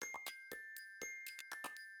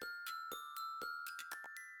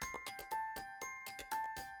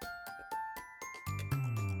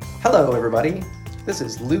Hello, everybody. This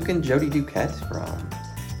is Luke and Jody Duquette from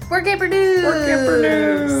Workamper News! Workamper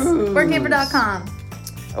News! Workamper.com.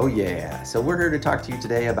 Oh, yeah. So we're here to talk to you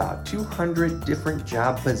today about 200 different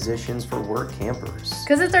job positions for work campers.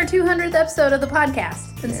 Because it's our 200th episode of the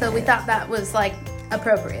podcast. And so we thought that was,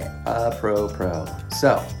 appropriate. Pro.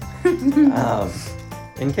 So,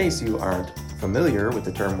 in case you aren't familiar with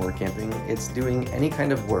the term workamping, it's doing any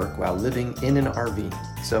kind of work while living in an RV.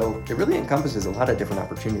 So it really encompasses a lot of different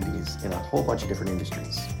opportunities in a whole bunch of different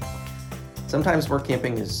industries. Sometimes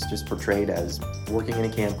workamping is just portrayed as working in a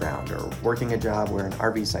campground or working a job where an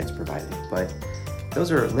RV site's provided, but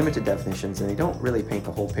those are limited definitions and they don't really paint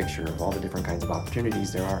the whole picture of all the different kinds of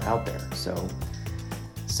opportunities there are out there. So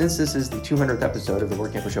since this is the 200th episode of the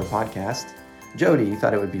Workamper Show podcast, Jody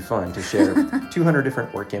thought it would be fun to share 200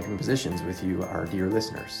 different workamping positions with you, our dear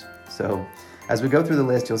listeners. So as we go through the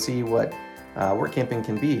list, you'll see what workamping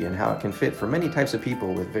can be and how it can fit for many types of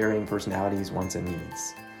people with varying personalities, wants, and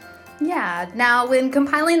needs. Yeah. Now, when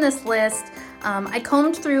compiling this list, I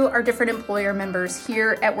combed through our different employer members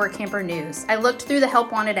here at Workamper News. I looked through the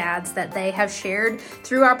help wanted ads that they have shared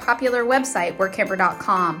through our popular website,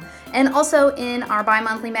 workamper.com, and also in our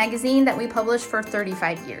bi-monthly magazine that we publish for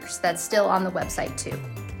 35 years. That's still on the website too.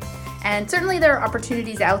 And certainly there are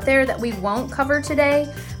opportunities out there that we won't cover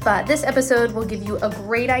today, but this episode will give you a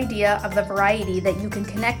great idea of the variety that you can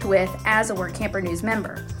connect with as a Workamper News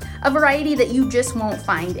member, a variety that you just won't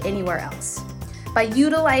find anywhere else. By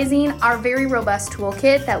utilizing our very robust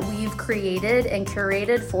toolkit that we've created and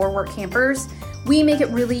curated for Workampers, we make it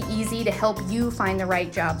really easy to help you find the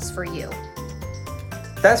right jobs for you.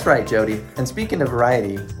 That's right, Jody. And speaking of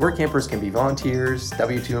variety, workampers can be volunteers,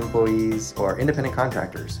 W-2 employees, or independent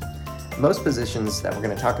contractors. Most positions that we're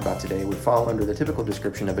going to talk about today would fall under the typical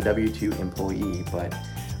description of a W-2 employee, but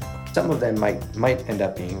some of them might end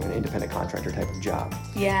up being an independent contractor type of job.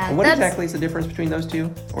 Yeah. And what exactly is the difference between those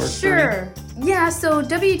two? Or sure. Three? Yeah, so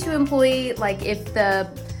W-2 employee, if the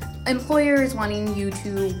employer is wanting you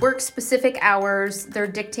to work specific hours, they're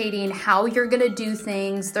dictating how you're going to do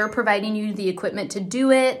things, they're providing you the equipment to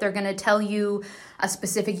do it, they're going to tell you a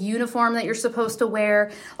specific uniform that you're supposed to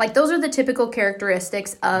wear. Like, those are the typical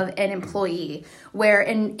characteristics of an employee, where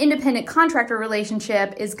an independent contractor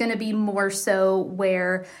relationship is going to be more so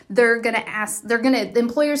where the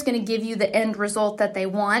employer's going to give you the end result that they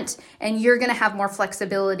want, and you're going to have more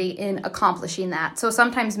flexibility in accomplishing that. So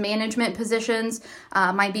sometimes management positions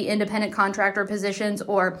might be independent contractor positions,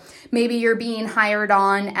 or maybe you're being hired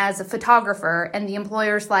on as a photographer and the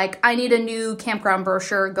employer's like, I need a new campground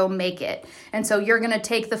brochure, go make it. And so you're going to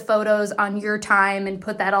take the photos on your time and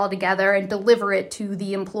put that all together and deliver it to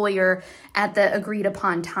the employer at the agreed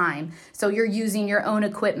upon time. So you're using your own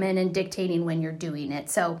equipment and dictating when you're doing it.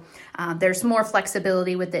 So there's more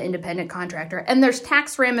flexibility with the independent contractor, and there's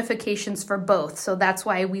tax ramifications for both. So that's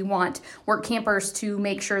why we want work campers to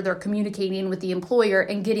make sure they're communicating with the employer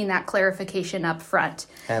and getting that clarification up front.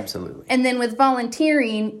 Absolutely. And then with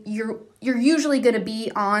volunteering, you're usually going to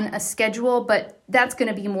be on a schedule, but that's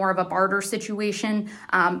going to be more of a barter situation,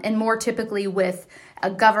 and more typically with a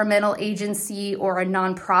governmental agency or a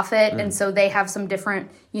nonprofit. And so they have some different,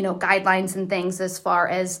 guidelines and things as far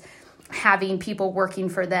as having people working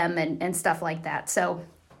for them and stuff like that. So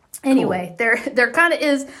anyway, cool. There kind of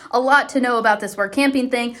is a lot to know about this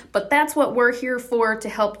workamping thing, but that's what we're here for, to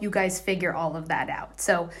help you guys figure all of that out.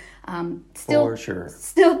 So for sure.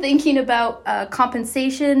 Still thinking about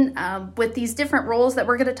compensation with these different roles that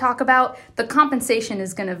we're going to talk about. The compensation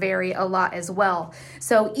is going to vary a lot as well.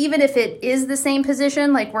 So even if it is the same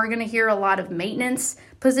position, like we're going to hear a lot of maintenance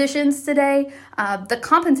positions today, the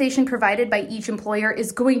compensation provided by each employer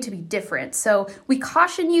is going to be different. So we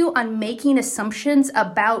caution you on making assumptions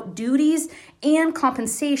about duties and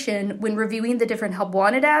compensation when reviewing the different help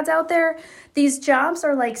wanted ads out there. These jobs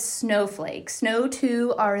are like snowflakes. No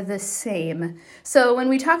two are the same. So when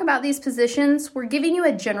we talk about these positions, we're giving you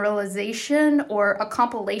a generalization or a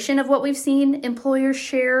compilation of what we've seen employers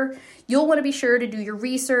share. You'll want to be sure to do your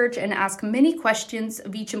research and ask many questions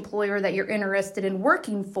of each employer that you're interested in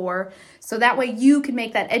working for, so that way you can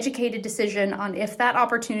make that educated decision on if that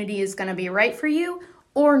opportunity is going to be right for you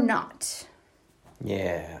or not.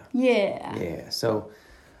 Yeah. So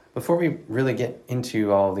before we really get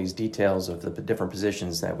into all these details of the different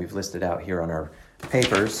positions that we've listed out here on our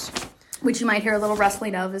papers, which you might hear a little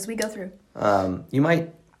rustling of as we go through, you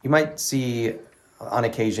might see on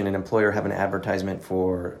occasion an employer have an advertisement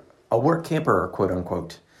for a work camper, quote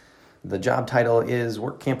unquote. The job title is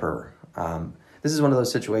work camper. This is one of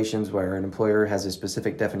those situations where an employer has a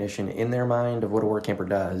specific definition in their mind of what a work camper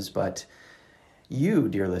does, but you,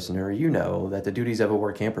 dear listener, you know that the duties of a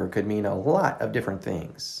work camper could mean a lot of different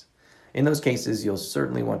things. in those cases, you'll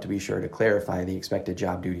certainly want to be sure to clarify the expected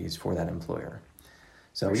job duties for that employer.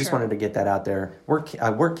 So we just wanted to get that out there. Work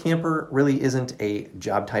camper really isn't a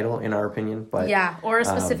job title in our opinion, but or a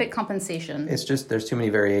specific compensation. It's just there's too many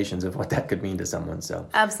variations of what that could mean to someone. So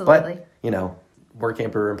absolutely, but work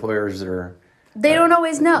camper employers are. They don't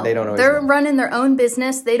always know. They're know. running their own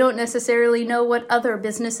business. They don't necessarily know what other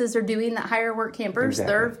businesses are doing that hire work campers.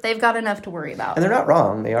 Exactly. They've got enough to worry about. And they're not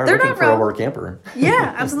wrong. They're looking for a work camper.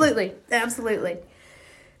 Yeah, absolutely. Absolutely.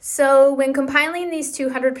 So when compiling these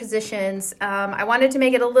 200 positions, I wanted to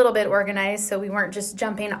make it a little bit organized so we weren't just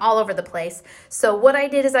jumping all over the place. So what I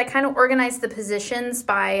did is I kind of organized the positions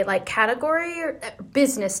by like category or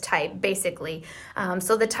business type, basically.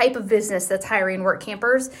 So the type of business that's hiring work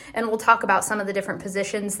campers, and we'll talk about some of the different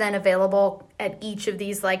positions then available at each of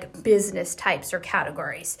these like business types or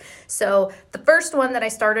categories. So the first one that I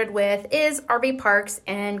started with is RV parks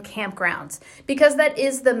and campgrounds, because that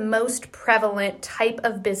is the most prevalent type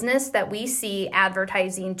of business that we see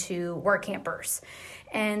advertising to work campers.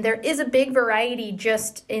 And there is a big variety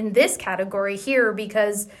just in this category here,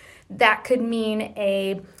 because that could mean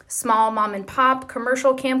a small mom and pop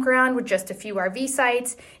commercial campground with just a few RV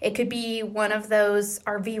sites. It could be one of those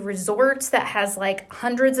RV resorts that has like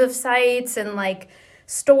hundreds of sites and like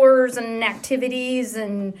stores and activities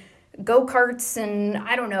and go-karts and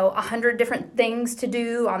 100 different things to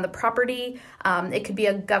do on the property. It could be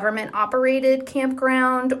a government operated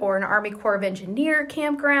campground or an Army Corps of Engineer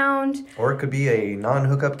campground. Or it could be a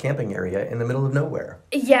non-hookup camping area in the middle of nowhere.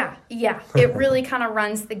 Yeah. It really kind of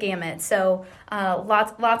runs the gamut. So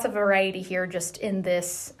lots of variety here just in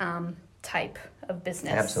this type of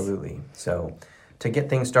business. Absolutely. So to get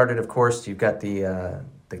things started, of course, you've got the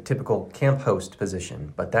typical camp host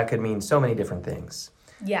position, but that could mean so many different things.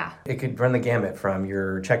 Yeah. It could run the gamut from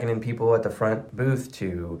your checking in people at the front booth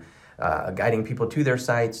to guiding people to their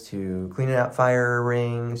sites, to cleaning out fire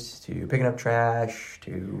rings, to picking up trash,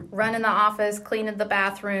 to running the office, cleaning the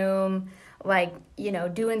bathroom,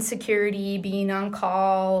 doing security, being on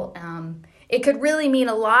call. It could really mean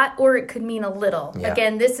a lot or it could mean a little. Yeah.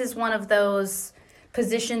 Again, this is one of those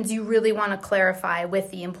positions you really want to clarify with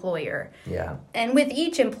the employer. Yeah. And with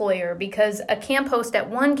each employer, because a camp host at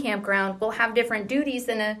one campground will have different duties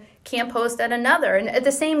than a camp host at another. And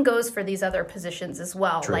the same goes for these other positions as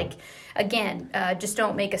well. True. Just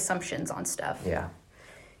don't make assumptions on stuff. Yeah.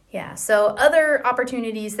 Yeah, so other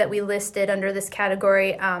opportunities that we listed under this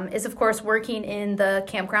category is, of course, working in the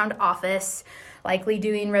campground office, likely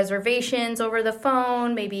doing reservations over the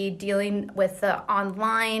phone, maybe dealing with the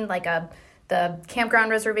online, the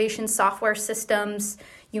campground reservation software systems.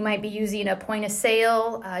 You might be using a point of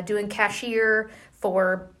sale, doing cashier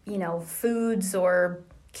for, foods or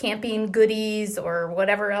camping goodies or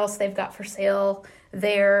whatever else they've got for sale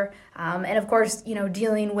there. And of course,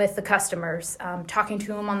 dealing with the customers, talking to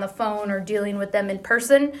them on the phone or dealing with them in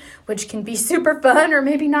person, which can be super fun or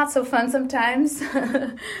maybe not so fun sometimes.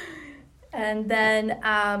 And then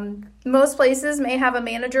most places may have a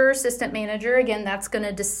manager or assistant manager. Again, that's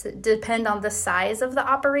going to depend on the size of the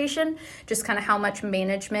operation, just kind of how much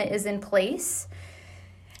management is in place.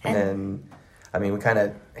 And then, we kind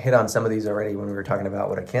of hit on some of these already when we were talking about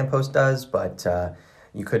what a camp host does, but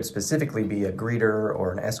you could specifically be a greeter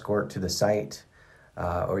or an escort to the site,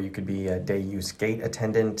 or you could be a day use gate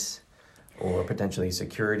attendant, or potentially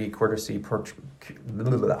security courtesy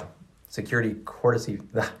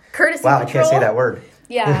Courtesy wow, patrol. I can't say that word.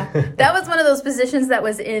 Yeah, that was one of those positions that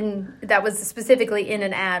was specifically in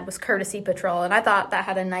an ad, was courtesy patrol, and I thought that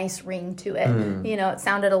had a nice ring to it. It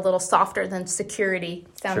sounded a little softer than security.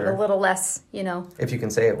 It sounded a little less, if you can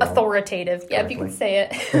say it well. Authoritative. Yeah, if you can say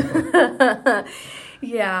it.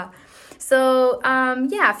 Yeah. So,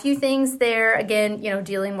 a few things there. Again,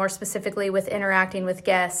 dealing more specifically with interacting with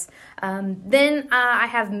guests. Then I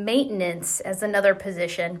have maintenance as another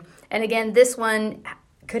position. And again, this one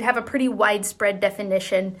could have a pretty widespread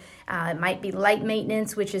definition. It might be light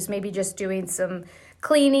maintenance, which is maybe just doing some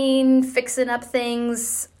cleaning, fixing up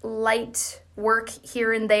things, light work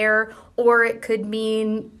here and there. Or it could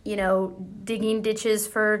mean, digging ditches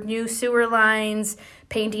for new sewer lines,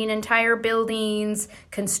 painting entire buildings,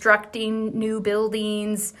 constructing new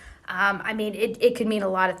buildings. It could mean a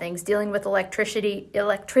lot of things. Dealing with electricity.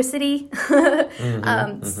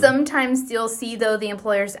 Sometimes you'll see, though, the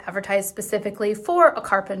employers advertise specifically for a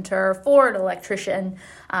carpenter, for an electrician,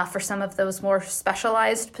 for some of those more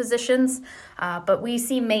specialized positions. But we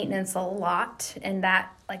see maintenance a lot, and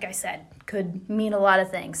that, like I said, could mean a lot of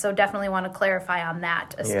things. So definitely want to clarify on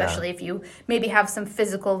that, especially if you maybe have some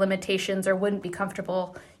physical limitations or wouldn't be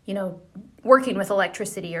comfortable, working with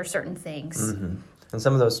electricity or certain things. Mm-hmm. And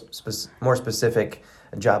some of those more specific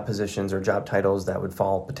job positions or job titles that would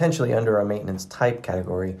fall potentially under a maintenance type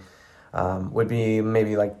category would be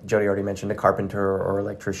maybe, like Jody already mentioned, a carpenter or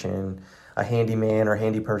electrician, a handyman or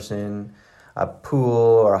handy person, a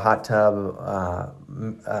pool or a hot tub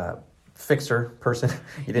fixer person.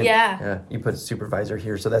 You didn't, you put supervisor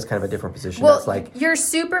here, so that's kind of a different position. Well, that's like you're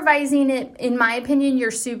supervising it. In my opinion,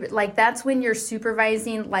 that's when you're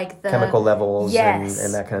supervising like the chemical levels yes.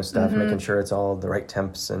 and that kind of stuff, making sure it's all the right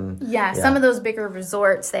temps and some of those bigger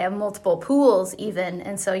resorts, they have multiple pools even,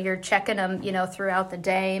 and so you're checking them, throughout the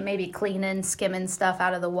day, maybe cleaning, skimming stuff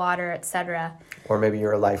out of the water, etc. Or maybe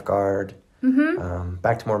you're a lifeguard.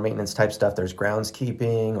 Back to more maintenance type stuff. There's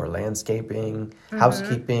groundskeeping or landscaping,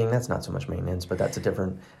 housekeeping. That's not so much maintenance, but that's a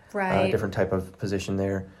different different type of position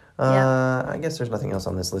there. I guess there's nothing else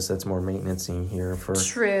on this list that's more maintenance-y here.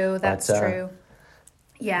 True, that's true.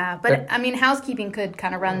 Yeah, but I mean, housekeeping could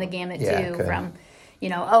kind of run the gamut too. From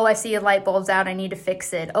I see a light bulb's out, I need to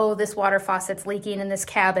fix it. Oh, this water faucet's leaking in this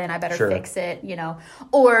cabin, I better fix it,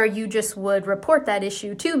 Or you just would report that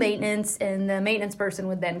issue to maintenance, and the maintenance person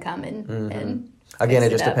would then come and again, it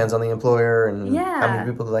just depends on the employer and how many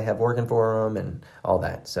people do they have working for them and all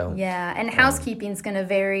that. So and housekeeping's going to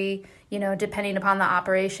vary, depending upon the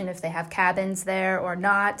operation, if they have cabins there or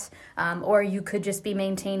not. Or you could just be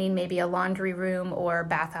maintaining maybe a laundry room or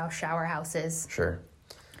bathhouse, shower houses. Sure.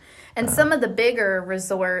 And some of the bigger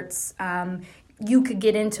resorts, you could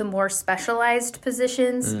get into more specialized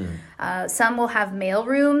positions. Some will have mail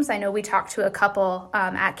rooms. I know we talked to a couple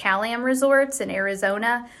at Cal-Am resorts in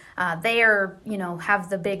Arizona. They are, have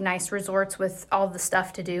the big, nice resorts with all the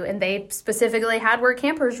stuff to do. And they specifically had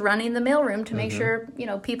Workampers running the mailroom to make sure,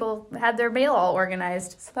 people had their mail all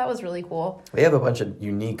organized. So that was really cool. We have a bunch of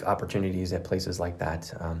unique opportunities at places like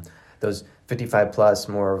that. Those 55 plus,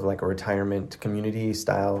 more of like a retirement community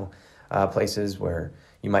style places where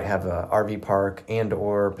you might have a RV park and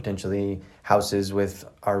or potentially houses with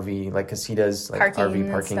RV, like casitas, like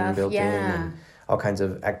RV parking built in, and all kinds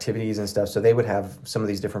of activities and stuff. So they would have some of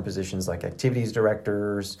these different positions like activities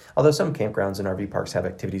directors, although some campgrounds and RV parks have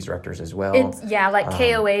activities directors as well. Like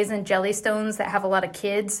KOAs and Jellystones that have a lot of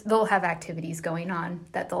kids, they'll have activities going on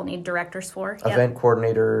that they'll need directors for. Event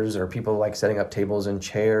coordinators or people like setting up tables and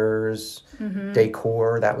chairs,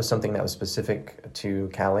 decor. That was something that was specific to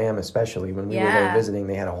Cal-Am, especially when we were there visiting.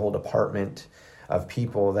 They had a whole department of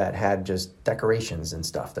people that had just decorations and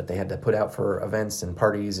stuff that they had to put out for events and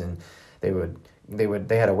parties, and they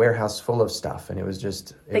had a warehouse full of stuff, and it was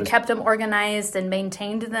just... They kept them organized and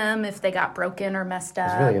maintained them if they got broken or messed up.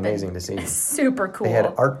 It was really amazing to see. Super cool. They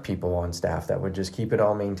had art people on staff that would just keep it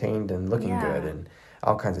all maintained and looking good and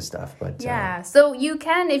all kinds of stuff. But so you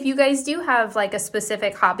can, if you guys do have like a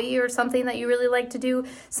specific hobby or something that you really like to do,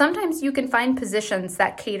 sometimes you can find positions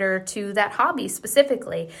that cater to that hobby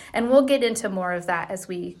specifically. And we'll get into more of that as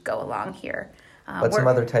we go along here. But some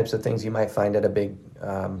other types of things you might find at a big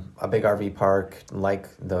RV park, like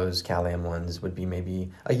those Cal-Am ones, would be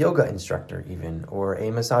maybe a yoga instructor even, or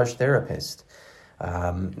a massage therapist.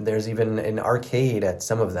 There's even an arcade at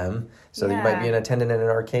some of them, so you might be an attendant in an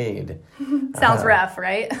arcade. Sounds rough,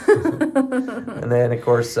 right? And then, of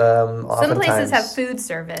course, some places have food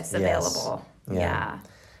service available. Yeah.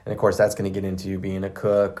 And, of course, that's going to get into being a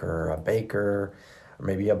cook or a baker, or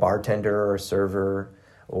maybe a bartender or a server,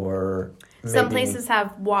 or... Some places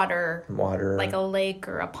have water, like a lake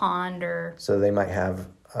or a pond, or... So they might have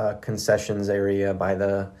a concessions area by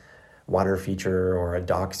the water feature or a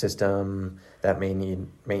dock system that may need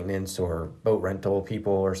maintenance, or boat rental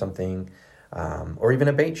people or something, or even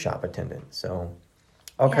a bait shop attendant. So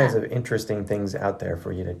all kinds of interesting things out there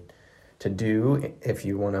for you to do if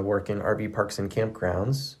you want to work in RV parks and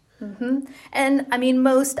campgrounds. And I mean,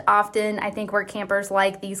 most often I think Workampers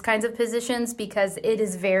like these kinds of positions because it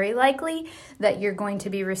is very likely that you're going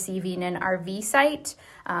to be receiving an RV site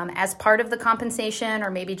as part of the compensation,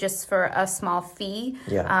 or maybe just for a small fee,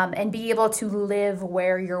 and be able to live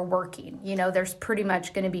where you're working. There's pretty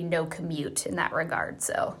much going to be no commute in that regard.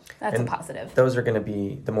 So that's a positive. Those are going to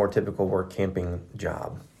be the more typical work camping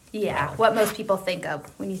job. Yeah, what most people think of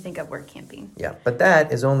when you think of work camping. Yeah, but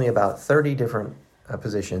that is only about 30 different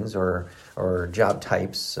positions or job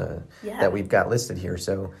types that we've got listed here.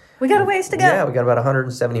 So we got a ways to go. Yeah, we got about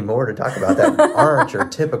 170 more to talk about that aren't your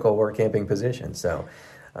typical work camping position. So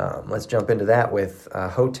let's jump into that with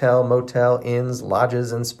hotel, motel, inns,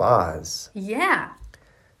 lodges, and spas. Yeah.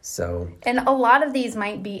 So, and a lot of these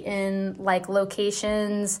might be in like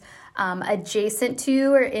locations adjacent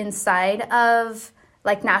to or inside of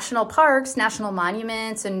like national parks, national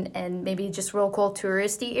monuments, and maybe just real cool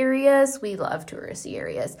touristy areas. We love touristy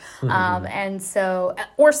areas. And so,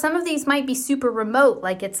 or some of these might be super remote,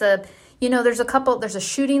 like it's there's a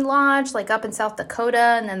shooting lodge like up in South Dakota,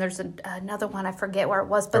 and then there's another one, I forget where it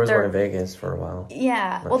was, but there was one in Vegas for a while.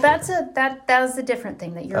 Yeah. Well, that was a different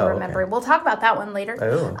thing that you're remembering. Okay. We'll talk about that one later.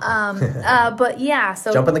 Oh. But yeah,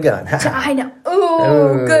 so jumping the gun. I know.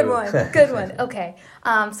 Ooh, good one. Good one. Okay.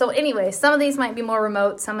 So anyway, some of these might be more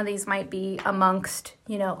remote, some of these might be amongst,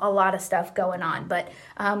 a lot of stuff going on. But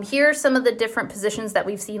here are some of the different positions that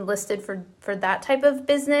we've seen listed for that type of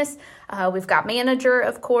business. We've got manager,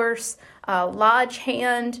 of course, lodge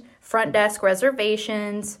hand, front desk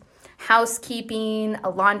reservations, housekeeping, a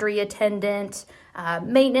laundry attendant,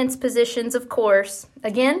 maintenance positions, of course.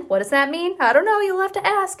 Again, what does that mean? I don't know. You'll have to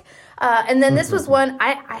ask. And then this was one,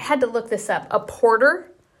 I had to look this up. A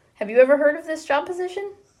porter. Have you ever heard of this job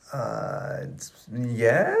position?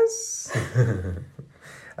 Yes.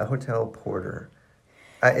 A hotel porter.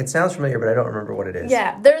 It sounds familiar, but I don't remember what it is.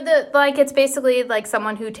 Yeah, it's basically like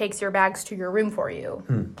someone who takes your bags to your room for you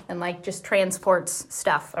and like just transports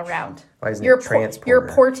stuff around. Why isn't it transporter? You're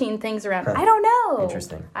porting things around. I don't know.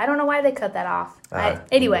 Interesting. I don't know why they cut that off.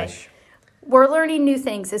 Anyway. English. We're learning new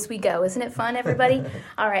things as we go. Isn't it fun, everybody?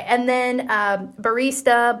 All right. And then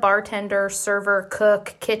barista, bartender, server,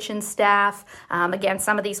 cook, kitchen staff. Again,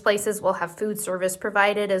 some of these places will have food service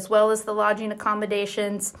provided as well as the lodging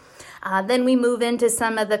accommodations. Then we move into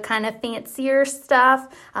some of the kind of fancier stuff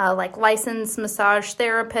like licensed massage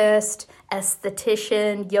therapist,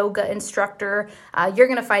 esthetician, yoga instructor. You're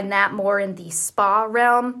going to find that more in the spa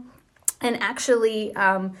realm. And actually,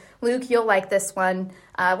 Luke, you'll like this one.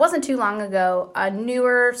 It wasn't too long ago, a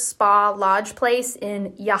newer spa lodge place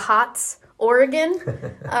in Yachats, Oregon,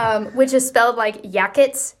 which is spelled like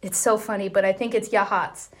Yakits. It's so funny, but I think it's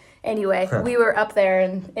Yachats. Anyway, we were up there,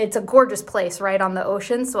 and it's a gorgeous place right on the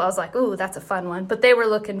ocean, so I was like, ooh, that's a fun one. But they were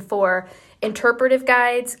looking for interpretive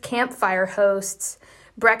guides, campfire hosts,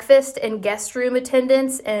 breakfast and guest room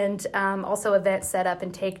attendants, and also event setup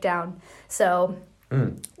and takedown. So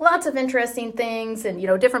lots of interesting things, and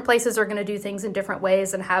different places are going to do things in different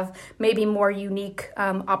ways and have maybe more unique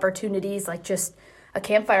opportunities, like just a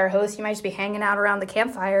campfire host. You might just be hanging out around the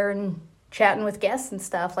campfire and chatting with guests and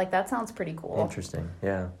stuff. Like, that sounds pretty cool. Interesting.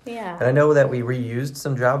 Yeah. And I know that we reused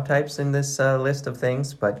some job types in this list of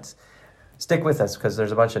things, but stick with us because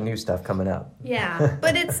there's a bunch of new stuff coming up. Yeah,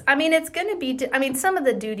 but it's going to be, some of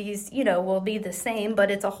the duties, will be the same, but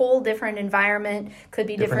it's a whole different environment, could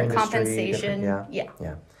be different industry, compensation. Yeah.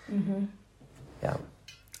 Mm-hmm. Yeah.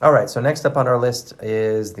 All right, so next up on our list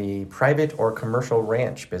is the private or commercial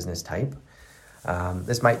ranch business type.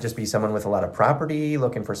 This might just be someone with a lot of property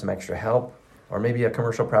looking for some extra help, or maybe a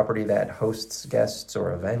commercial property that hosts guests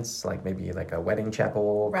or events, like maybe like a wedding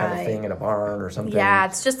chapel kind of thing in a barn or something. Yeah,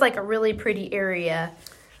 it's just like a really pretty area,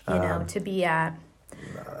 to be at.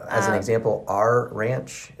 As an example, our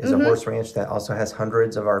ranch is a horse ranch that also has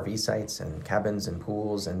hundreds of RV sites and cabins and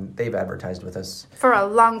pools, and they've advertised with us for a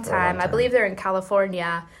long time. I believe they're in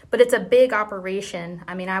California, but it's a big operation.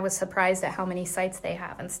 I was surprised at how many sites they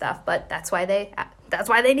have and stuff, but that's why they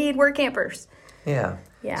need Workampers. Yeah.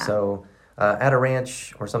 So at a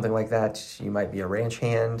ranch or something like that, you might be a ranch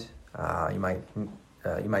hand. You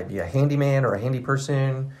might be a handyman or a handy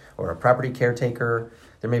person or a property caretaker.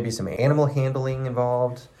 There may be some animal handling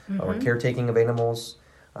involved or caretaking of animals.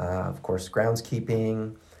 Of course,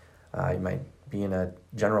 groundskeeping. You might be in a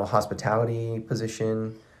general hospitality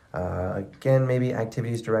position. Again, maybe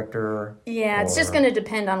activities director. Yeah, it's just going to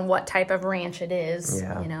depend on what type of ranch it is,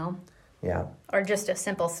 Yeah. Or just a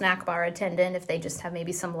simple snack bar attendant if they just have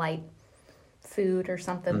maybe some light food or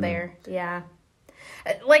something there. Yeah.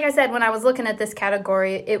 Like I said, when I was looking at this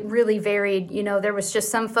category, it really varied. There was just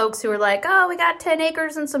some folks who were like, oh, we got 10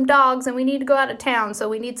 acres and some dogs and we need to go out of town, so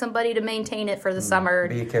we need somebody to maintain it for the summer.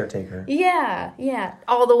 Be a caretaker. Yeah.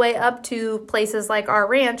 All the way up to places like our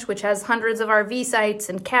ranch, which has hundreds of RV sites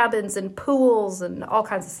and cabins and pools and all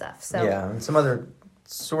kinds of stuff. So yeah, and some other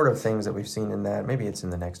sort of things that we've seen in that. Maybe it's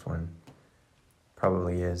in the next one.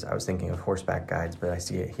 Probably is. I was thinking of horseback guides, but I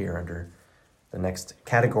see it here under the next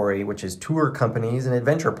category, which is tour companies and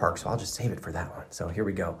adventure parks. So I'll just save it for that one. So here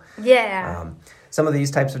we go. Yeah. Some of these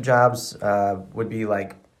types of jobs would be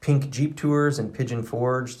like pink Jeep tours and Pigeon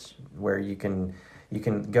Forge, where you can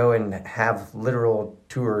go and have literal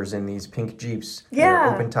tours in these pink Jeeps.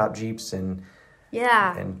 Yeah. Open top Jeeps and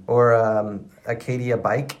or Acadia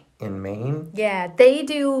Bike in Maine. Yeah, they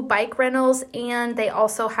do bike rentals, and they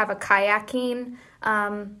also have a kayaking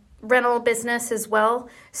rental business as well.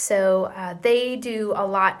 So they do a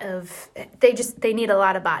lot of, they need a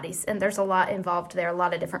lot of bodies, and there's a lot involved there, a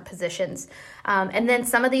lot of different positions. And then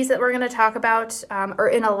some of these that we're going to talk about are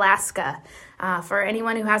in Alaska. For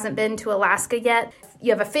anyone who hasn't been to Alaska yet,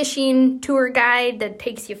 you have a fishing tour guide that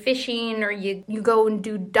takes you fishing, or you go and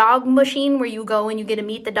do dog mushing, where you go and you get to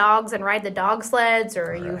meet the dogs and ride the dog sleds,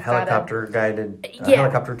 or you helicopter guided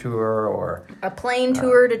helicopter tour, or a plane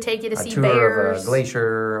tour to take you to see tour bears, of a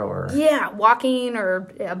glacier, or walking, or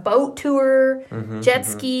a boat tour, jet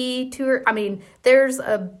ski tour. I mean, there's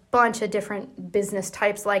a bunch of different business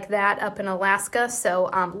types like that up in Alaska. So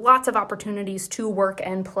lots of opportunities to work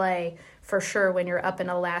and play for sure when you're up in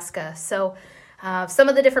Alaska. So some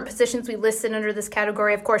of the different positions we listed under this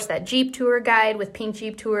category, of course, that Jeep tour guide with Pink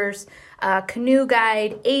Jeep Tours, canoe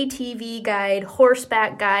guide, ATV guide,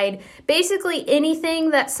 horseback guide, basically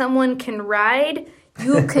anything that someone can ride,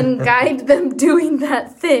 you can guide them doing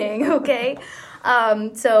that thing, okay?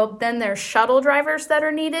 So then there's shuttle drivers that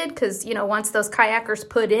are needed because, once those kayakers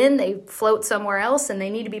put in, they float somewhere else and they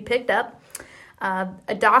need to be picked up.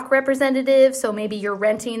 A dock representative, so maybe you're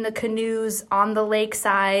renting the canoes on the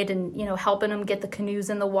lakeside and, helping them get the canoes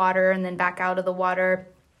in the water and then back out of the water.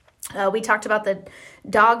 We talked about the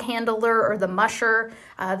dog handler or the musher.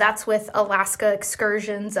 That's with Alaska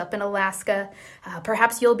Excursions up in Alaska.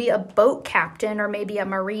 Perhaps you'll be a boat captain or maybe a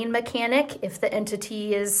marine mechanic if the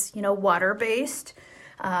entity is, water-based.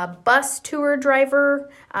 Bus tour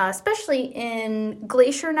driver, especially in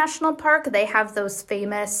Glacier National Park, they have those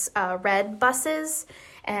famous red buses.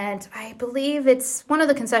 And I believe it's one of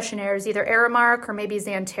the concessionaires, either Aramark or maybe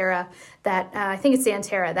Xanterra, that I think it's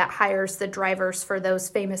Xanterra that hires the drivers for those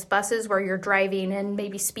famous buses where you're driving and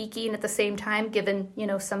maybe speaking at the same time, given,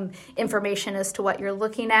 some information as to what you're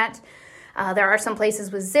looking at. There are some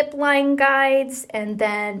places with zip line guides, and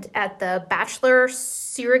then at the Bachelor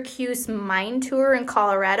Syracuse Mine Tour in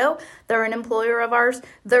Colorado, they're an employer of ours.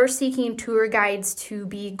 They're seeking tour guides to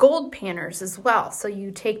be gold panners as well. So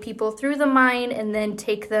you take people through the mine and then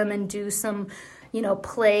take them and do some,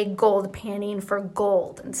 play gold panning for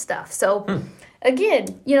gold and stuff. So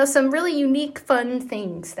again, some really unique, fun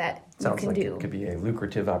things that you can do. It could be a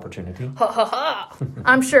lucrative opportunity. Ha ha ha!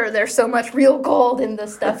 I'm sure there's so much real gold in the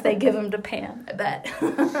stuff they give them to pan, I bet.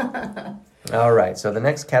 All right, so the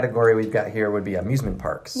next category we've got here would be amusement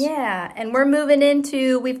parks. Yeah, and we're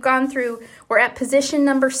at position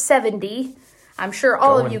number 70. I'm sure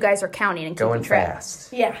all of you guys are counting and keeping track. Going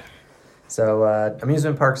fast. Yeah. So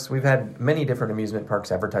amusement parks, we've had many different amusement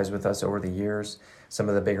parks advertised with us over the years. Some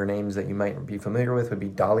of the bigger names that you might be familiar with would be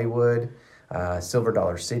Dollywood, Silver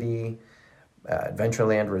Dollar City,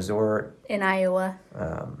 Adventureland Resort. In Iowa.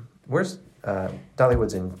 Where's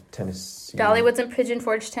Dollywood's in Tennessee? Dollywood's in Pigeon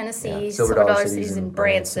Forge, Tennessee. Yeah. Silver Dollar City's in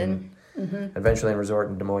Branson. Mm-hmm. Adventureland Resort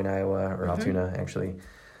in Des Moines, Iowa, or Altoona, actually.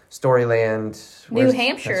 Storyland. New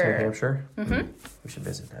Hampshire. That's New Hampshire. Mm-hmm. We should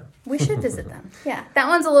visit them. We should visit them. Yeah. That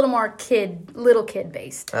one's a little more little kid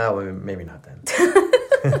based. Oh, well, maybe not then.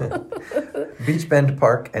 Beach Bend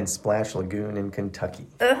Park and Splash Lagoon in Kentucky.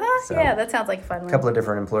 So, yeah, that sounds like a fun one. A couple of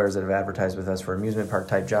different employers that have advertised with us for amusement park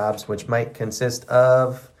type jobs, which might consist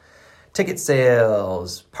of ticket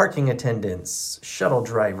sales, parking attendants, shuttle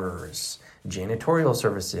drivers, janitorial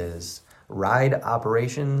services, ride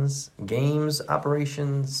operations, games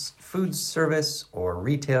operations, food service, or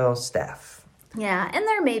retail staff. Yeah, and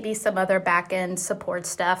there may be some other back-end support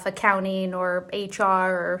stuff, accounting or HR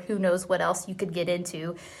or who knows what else you could get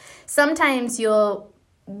into. Sometimes you'll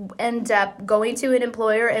end up going to an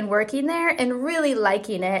employer and working there and really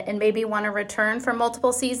liking it and maybe want to return for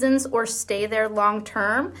multiple seasons or stay there long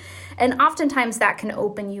term. And oftentimes that can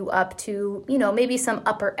open you up to, maybe some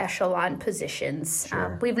upper echelon positions.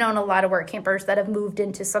 Sure. We've known a lot of work campers that have moved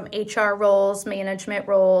into some HR roles, management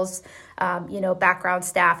roles, background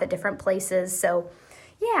staff at different places. So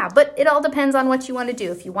yeah, but it all depends on what you want to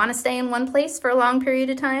do. If you want to stay in one place for a long period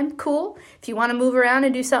of time, cool. If you want to move around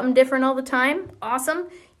and do something different all the time, awesome.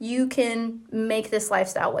 You can make this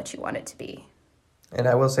lifestyle what you want it to be. And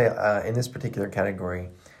I will say, in this particular category,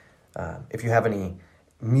 if you have any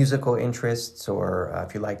musical interests or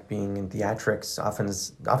if you like being in theatrics,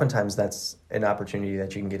 oftentimes that's an opportunity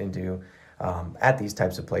that you can get into at these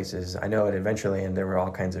types of places. I know at Adventureland there were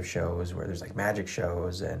all kinds of shows where there's like magic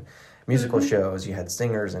shows and musical shows. You had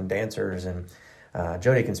singers and dancers, and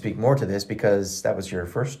Jody can speak more to this because that was your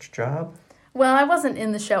first job. Well, I wasn't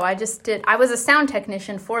in the show. I was a sound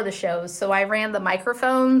technician for the shows, so I ran the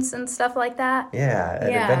microphones and stuff like that. Yeah,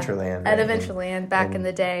 at Adventureland. At Adventureland back in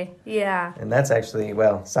the day. Yeah. And that's actually,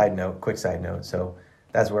 quick side note. So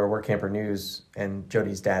that's where Workamper News and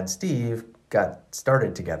Jody's dad, Steve, got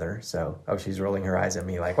started together. So, she's rolling her eyes at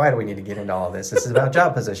me like, why do we need to get into all this? This is about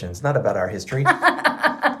job positions, not about our history.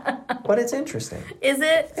 But it's interesting. Is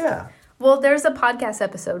it? Yeah. Well, there's a podcast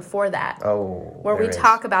episode for that. Oh, where we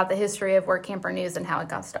talk about the history of Workamper News and how it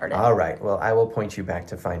got started. All right. Well, I will point you back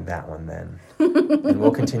to find that one then. And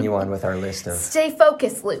we'll continue on with our list of... Stay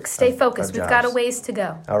focused, Luke. Stay focused. We've got a ways to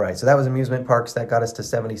go. All right. So that was amusement parks. That got us to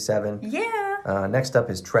 77. Yeah. Next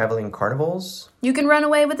up is traveling carnivals. You can run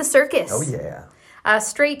away with the circus. Oh, yeah.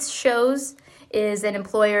 Straits Shows is an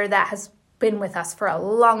employer that has been with us for a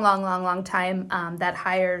long time that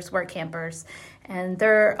hires Workampers. And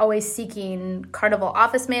they're always seeking carnival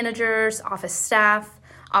office managers, office staff,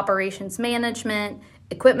 operations management,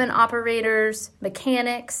 equipment operators,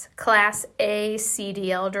 mechanics, Class A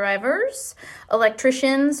CDL drivers,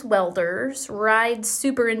 electricians, welders, ride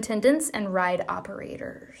superintendents, and ride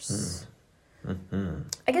operators. Mm-hmm.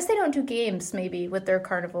 I guess they don't do games maybe with their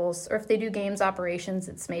carnivals, or if they do games operations,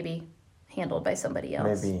 it's maybe handled by somebody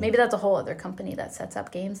else. Maybe that's a whole other company that sets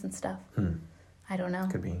up games and stuff. I don't know.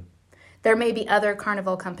 Could be. There may be other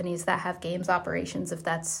carnival companies that have games operations if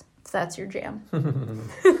that's your jam.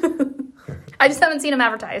 I just haven't seen them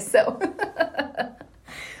advertised, so.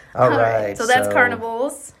 All right. So that's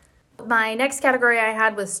carnivals. My next category I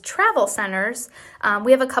had was travel centers.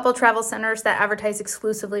 We have a couple travel centers that advertise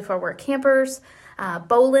exclusively for Workampers.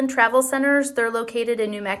 Bolin Travel Centers, they're located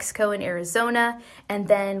in New Mexico and Arizona. And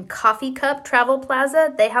then Coffee Cup Travel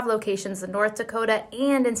Plaza, they have locations in North Dakota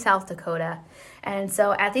and in South Dakota. And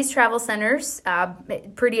so at these travel centers,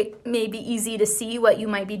 pretty maybe easy to see what you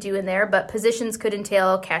might be doing there, but positions could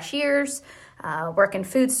entail cashiers, work in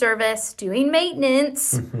food service, doing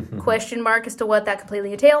maintenance, question mark as to what that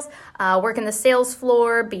completely entails, work in the sales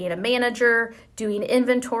floor, being a manager, doing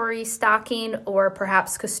inventory, stocking, or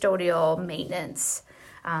perhaps custodial maintenance.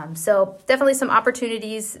 So definitely some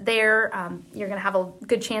opportunities there. You're going to have a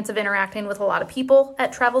good chance of interacting with a lot of people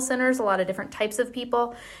at travel centers, a lot of different types of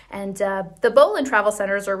people. And the Bolin travel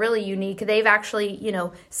centers are really unique. They've actually,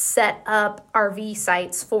 set up RV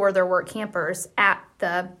sites for their work campers at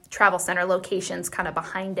the travel center locations kind of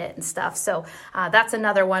behind it and stuff. So that's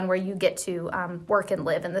another one where you get to work and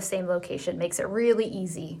live in the same location. Makes it really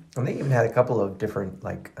easy. And they even had a couple of different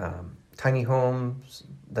tiny homes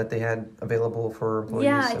that they had available for employees.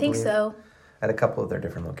 Yeah, I think so. At a couple of their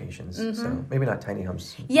different locations. Mm-hmm. So maybe not tiny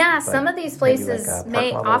homes. Yeah, some of these places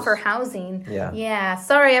may offer housing. Yeah.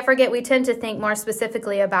 Sorry, I forget. We tend to think more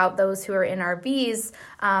specifically about those who are in RVs.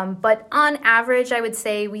 But on average, I would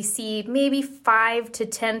say we see maybe 5 to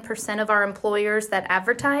 10% of our employers that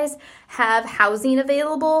advertise have housing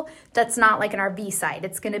available that's not like an RV site.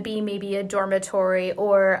 It's going to be maybe a dormitory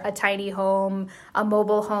or a tiny home, a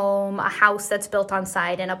mobile home, a house that's built on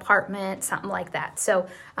site, an apartment, something like that. So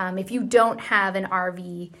if you don't have an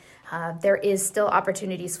RV, there is still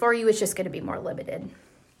opportunities for you. It's just going to be more limited.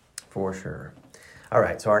 For sure. All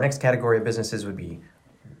right. So our next category of businesses would be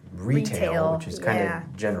retail, which is kind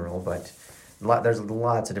of general, but there's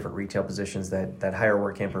lots of different retail positions that hire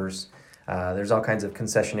work campers. There's all kinds of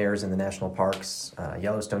concessionaires in the national parks,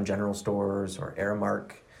 Yellowstone General Stores or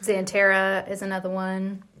Aramark. Xanterra is another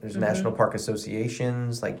one. There's national park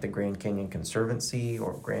associations like the Grand Canyon Conservancy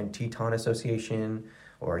or Grand Teton Association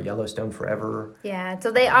or Yellowstone Forever. Yeah,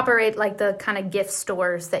 so they operate like the kind of gift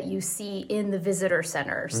stores that you see in the visitor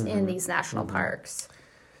centers in these national parks.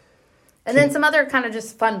 And then some other kind of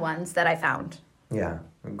just fun ones that I found. Yeah,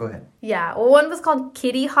 go ahead. Yeah, well, one was called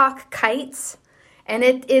Kitty Hawk Kites. And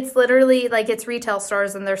it's literally like it's retail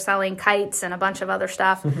stores and they're selling kites and a bunch of other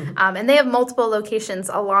stuff. And they have multiple locations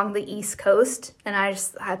along the East Coast. And I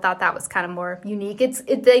thought that was kind of more unique.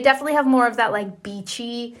 They definitely have more of that like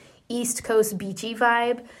beachy, East Coast beachy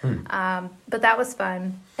vibe. But that was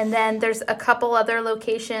fun. And then there's a couple other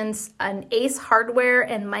locations, an Ace Hardware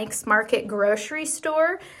and Mike's Market grocery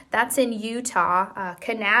store. That's in Utah,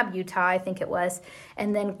 Kanab, Utah, I think it was.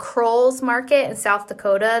 And then Kroll's Market in South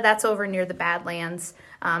Dakota. That's over near the Badlands.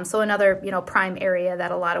 So another, prime area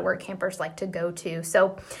that a lot of work campers like to go to.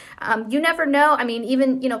 So you never know. I mean,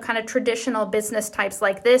 even, kind of traditional business types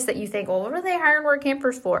like this that you think, well, what are they hiring work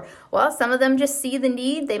campers for? Well, some of them just see the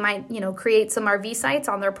need. They might, create some RV sites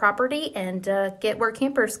on their property and get work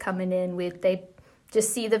campers coming in with, they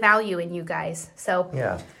just see the value in you guys. So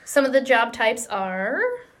some of the job types are...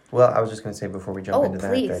 Well, I was just going to say before we jump into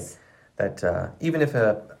that even if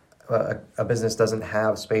a business doesn't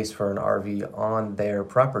have space for an RV on their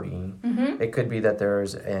property, it could be that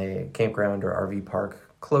there's a campground or RV park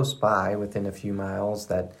close by within a few miles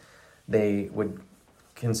that they would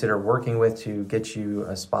consider working with to get you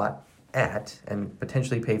a spot at and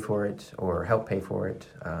potentially pay for it or help pay for it.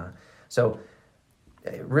 So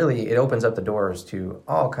it opens up the doors to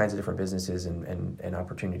all kinds of different businesses and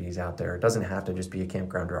opportunities out there. It doesn't have to just be a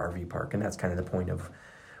campground or RV park, and that's kind of the point of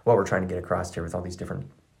what we're trying to get across here with all these different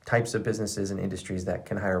types of businesses and industries that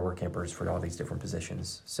can hire work campers for all these different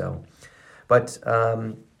positions. So, but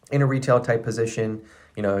in a retail type position,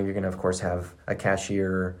 you're going to, of course, have a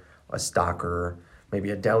cashier, a stocker, maybe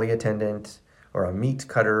a deli attendant, or a meat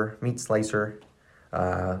cutter, meat slicer.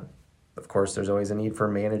 Of course, there's always a need for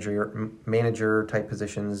manager type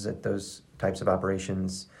positions at those types of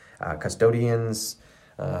operations, custodians,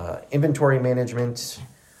 inventory management,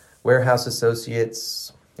 warehouse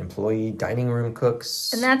associates, employee dining room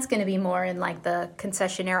cooks. And that's going to be more in like the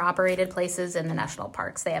concessionaire operated places in the national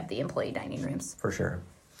parks. They have the employee dining rooms. For sure.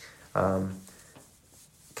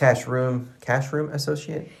 Cash room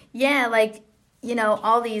associate? Yeah, like,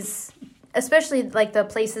 all these, especially like the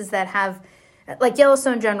places that have, like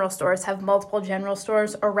Yellowstone general stores have multiple general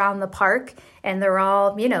stores around the park, and they're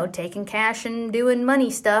all, taking cash and doing money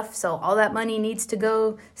stuff. So all that money needs to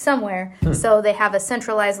go somewhere. So they have a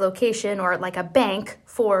centralized location or like a bank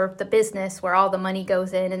for the business where all the money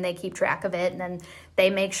goes in, and they keep track of it. And then they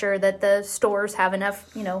make sure that the stores have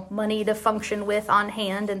enough, money to function with on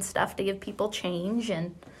hand and stuff to give people change.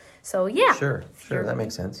 And so, yeah. Sure. That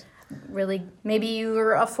makes sense. Really, maybe you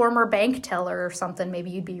were a former bank teller or something.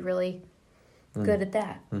 Maybe you'd be really good at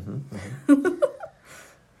that.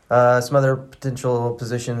 Some other potential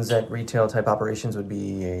positions at retail type operations would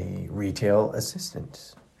be a retail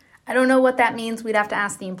assistant. I don't know what that means. We'd have to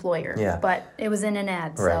ask the employer. Yeah. But it was in an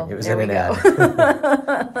ad. Right. So it was there in we an go.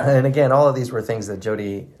 ad. And again, all of these were things that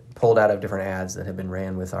Jody pulled out of different ads that have been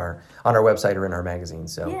ran on our website or in our magazine.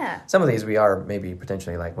 So some of these we are maybe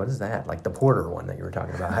potentially like, what is that? Like the Porter one that you were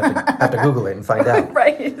talking about. Have to Google it and find out.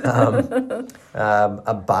 Right.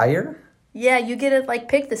 A buyer. Yeah, you get to like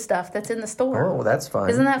pick the stuff that's in the store. Oh, that's fun.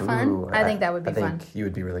 Isn't that fun? Ooh, I think that would be fun. I think you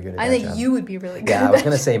would be really good at that. I think job. you would be really good. Yeah, I was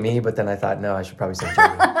going to say me, but then I thought, no, I should probably say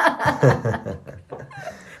Jody.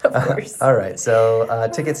 Of course. All right, so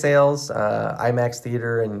ticket sales, IMAX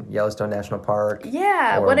Theater in Yellowstone National Park.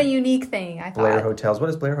 Yeah, what a unique thing, I thought. Blair Hotels. What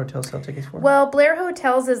does Blair Hotels sell tickets for? Well, Blair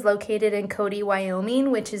Hotels is located in Cody, Wyoming,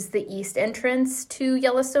 which is the east entrance to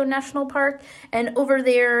Yellowstone National Park. And over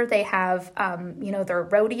there, they have, their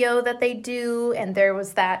rodeo that they do. And there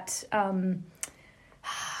was that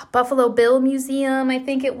Buffalo Bill Museum, I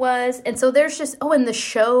think it was. And so there's just, and the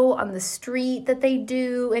show on the street that they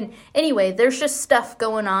do. And anyway, there's just stuff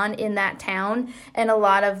going on in that town. And a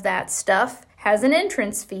lot of that stuff has an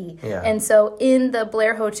entrance fee. Yeah. And so in the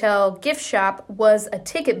Blair Hotel gift shop was a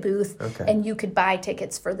ticket booth, and you could buy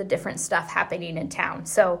tickets for the different stuff happening in town.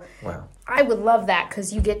 So I would love that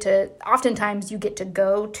because oftentimes you get to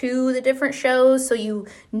go to the different shows, so you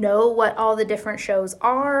know what all the different shows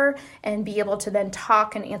are and be able to then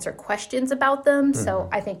talk and answer questions about them. So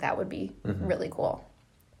I think that would be really cool.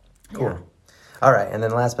 Cool. Yeah. All right, and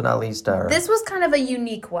then last but not least, this was kind of a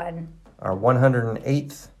unique one. Our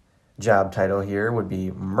 108th job title here would be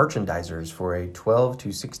merchandisers for a 12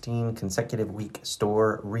 to 16 consecutive week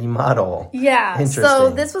store remodel. Yeah, so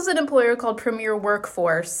this was an employer called Premier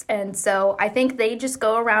Workforce, and so I think they just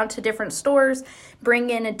go around to different stores, bring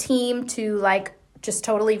in a team to like just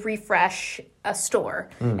totally refresh a store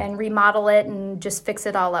and remodel it and just fix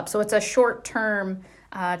it all up. So it's a short-term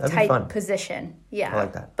type position. Yeah, I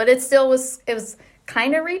like that. But it still was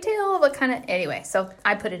kind of retail, but kind of anyway. So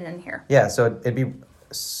I put it in here. Yeah, so it'd be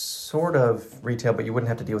sort of retail, but you wouldn't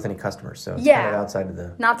have to deal with any customers. So it's kind of outside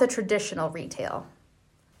of not the traditional retail.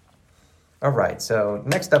 All right, so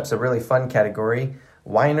next up's a really fun category,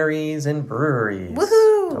 wineries and breweries.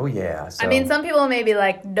 Woohoo! Oh, yeah. So, I mean, some people may be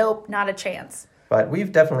like, nope, not a chance. But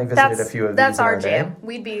we've definitely visited a few of these. That's in our jam.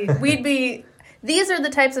 We'd be. These are the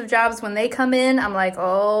types of jobs when they come in, I'm like,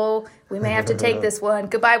 oh, we may have to take this one.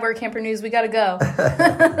 Goodbye, Workamper News. We got to go.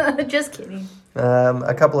 Just kidding.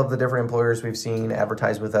 A couple of the different employers we've seen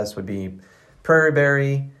advertise with us would be Prairie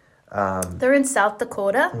Berry. They're in South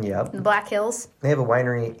Dakota. Yep. In the Black Hills. They have a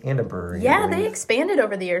winery and a brewery. Yeah, they expanded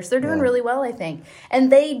over the years. They're doing really well, I think.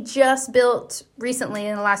 And they just built recently,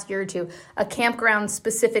 in the last year or two, a campground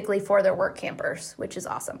specifically for their work campers, which is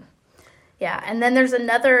awesome. Yeah, and then there's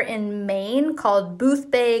another in Maine called Booth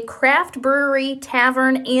Bay Craft Brewery,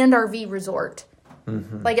 Tavern, and RV Resort.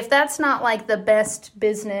 Mm-hmm. Like, if that's not, like, the best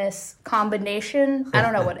business combination, I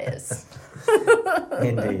don't know what is.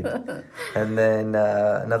 Indeed. And then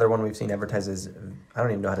another one we've seen advertised is, I don't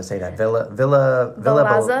even know how to say that, Villa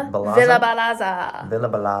Balaza.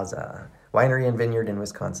 Winery and Vineyard in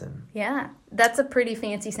Wisconsin. Yeah, that's a pretty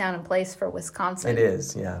fancy sounding place for Wisconsin. It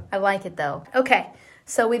is, yeah. I like it, though. Okay.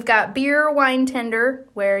 So we've got beer wine tender,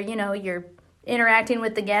 where, you're interacting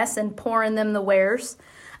with the guests and pouring them the wares.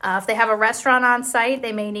 If they have a restaurant on site,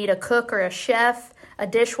 they may need a cook or a chef, a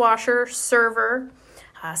dishwasher, server.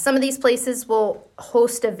 Some of these places will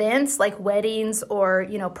host events like weddings or,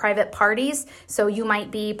 private parties. So you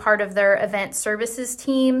might be part of their event services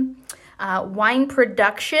team. Wine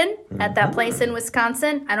production at that place in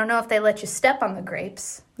Wisconsin. I don't know if they let you step on the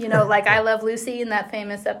grapes. Like I Love Lucy in that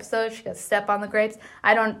famous episode, she goes step on the grapes.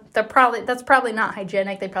 That's probably not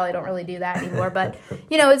hygienic. They probably don't really do that anymore. But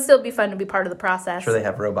it'd still be fun to be part of the process. Sure, they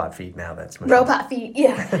have robot feet now. That's robot feet.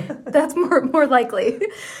 Yeah, that's more likely.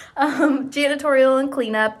 Janitorial and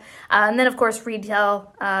cleanup, and then of course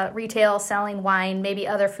retail selling wine, maybe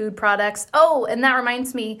other food products. Oh, and that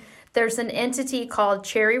reminds me. There's an entity called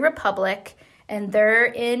Cherry Republic, and they're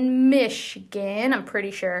in Michigan, I'm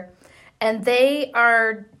pretty sure. And they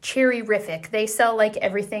are cherry-rific. They sell like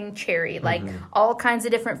everything cherry, like all kinds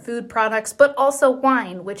of different food products, but also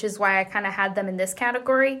wine, which is why I kind of had them in this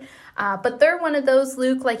category. But they're one of those,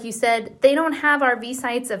 Luke, like you said, they don't have RV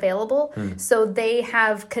sites available. So they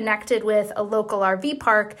have connected with a local RV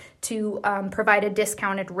park to provide a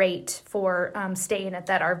discounted rate for staying at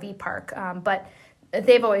that RV park. But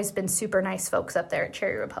they've always been super nice folks up there at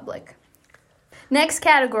Cherry Republic. Next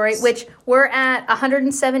category, which we're at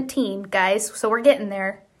 117, guys, so we're getting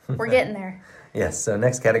there. We're getting there. Yes, so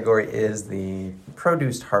next category is the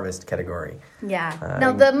produce harvest category. Yeah.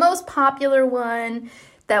 Now, the most popular one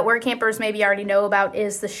that Workampers maybe already know about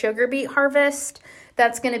is the sugar beet harvest.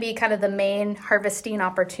 That's going to be kind of the main harvesting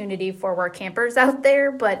opportunity for Workampers out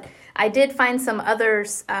there, but I did find some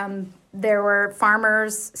others. There were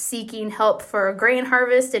farmers seeking help for a grain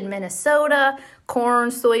harvest in Minnesota, corn,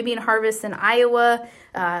 soybean harvest in Iowa,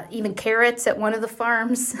 even carrots at one of the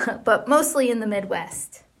farms, but mostly in the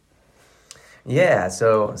Midwest. Yeah,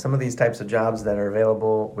 so some of these types of jobs that are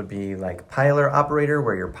available would be like piler operator,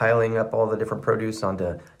 where you're piling up all the different produce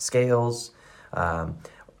onto scales,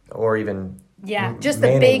 or even just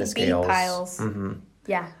the big beet piles. Mm-hmm.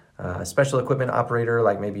 Yeah. Special equipment operator,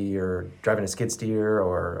 like maybe you're driving a skid steer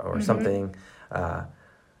or something.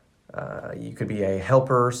 You could be a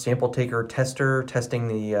helper, sample taker, tester, testing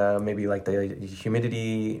the maybe like the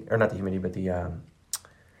humidity, or not the humidity, but the...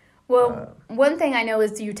 one thing I know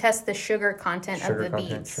is you test the sugar content of the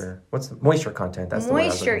beets. Sure. What's the moisture content? That's the word I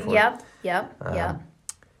was looking for. Yep.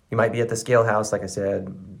 You might be at the scale house, like I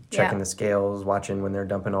said, checking the scales, watching when they're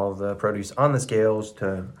dumping all the produce on the scales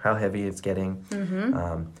to how heavy it's getting.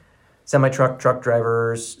 Semi-truck, truck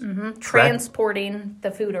drivers. Transporting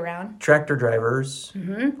the food around. Tractor drivers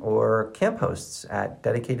or camp hosts at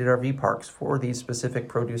dedicated RV parks for these specific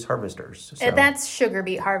produce harvesters. So. That's sugar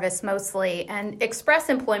beet harvest mostly. And Express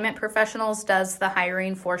Employment Professionals does the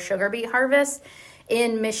hiring for sugar beet harvest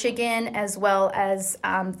in Michigan, as well as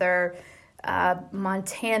their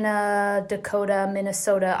Montana, Dakota,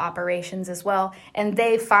 Minnesota operations as well. And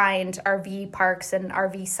they find RV parks and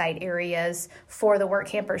RV site areas for the work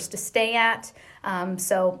campers to stay at.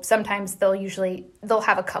 So sometimes they'll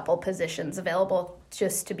have a couple positions available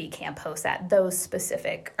just to be camp hosts at those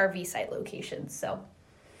specific RV site locations. So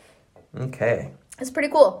okay, it's pretty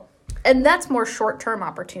cool. And that's more short-term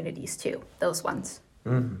opportunities too, those ones.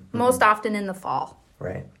 Most often in the fall.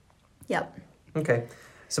 Right. Yep. Okay.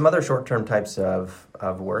 Some other short-term types of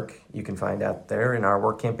work you can find out there in our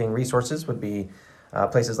Workamping resources would be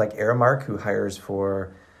places like Aramark, who hires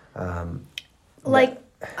for... like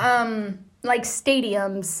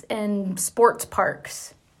stadiums and sports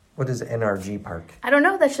parks. What is NRG Park? I don't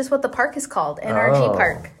know. That's just what the park is called, NRG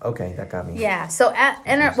Park. Okay, that got me. Yeah, so at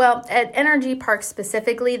NRG Park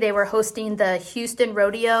specifically, they were hosting the Houston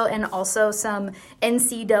Rodeo and also some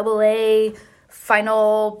NCAA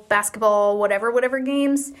final basketball, whatever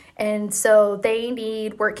games. And so they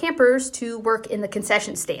need work campers to work in the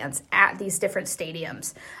concession stands at these different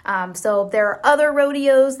stadiums. So there are other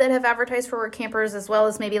rodeos that have advertised for work campers, as well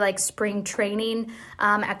as maybe like spring training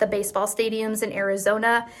at the baseball stadiums in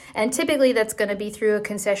Arizona. And typically that's going to be through a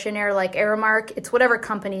concessionaire like Aramark. It's whatever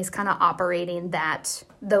company's kind of operating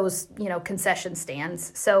those concession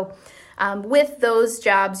stands. So with those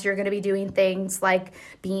jobs, you're going to be doing things like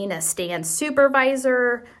being a stand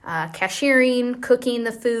supervisor, cashiering, cooking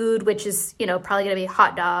the food, which is, probably going to be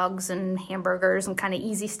hot dogs and hamburgers and kind of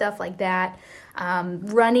easy stuff like that.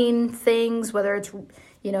 Running things, whether it's,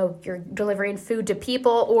 you're delivering food to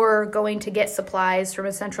people or going to get supplies from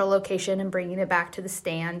a central location and bringing it back to the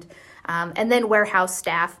stand. And then warehouse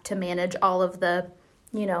staff to manage all of the,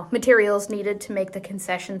 materials needed to make the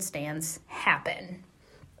concession stands happen.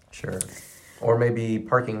 Sure. Or maybe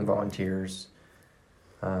parking volunteers,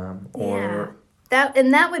 or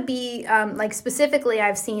That would be like specifically,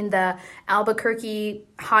 I've seen the Albuquerque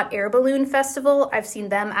Hot Air Balloon Festival. I've seen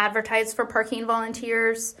them advertise for parking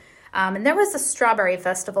volunteers. And there was a strawberry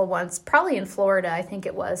festival once, probably in Florida, I think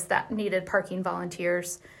it was, that needed parking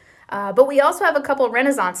volunteers. But we also have a couple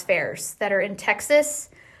Renaissance fairs that are in Texas.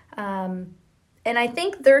 And I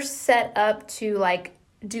think they're set up to like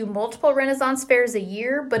do multiple Renaissance fairs a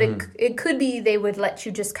year, but it could be they would let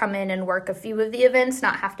you just come in and work a few of the events,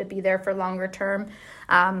 not have to be there for longer term.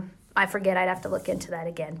 I forget, I'd have to look into that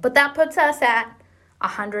again. But that puts us at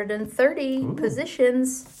 130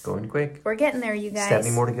 positions. Going quick. We're getting there, you guys.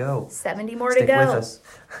 70 more to go. 70 more Stick to go. with us.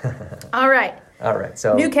 All right.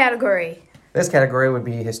 So new category. This category would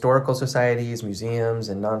be historical societies, museums,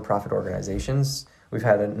 and nonprofit organizations. We've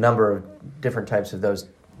had a number of different types of those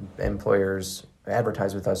employers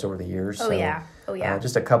advertise with us over the years. Oh, yeah.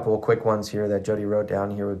 Just a couple quick ones here that Jody wrote down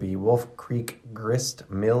here would be Wolf Creek Grist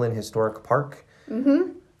Mill and Historic Park. I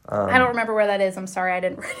don't remember where that is. I'm sorry, I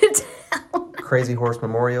didn't write it down. Crazy Horse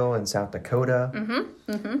Memorial in South Dakota.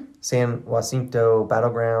 San Jacinto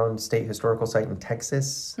Battleground State Historical Site in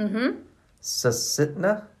Texas.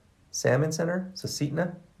 Susitna Salmon Center.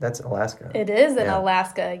 Susitna? That's Alaska. It is in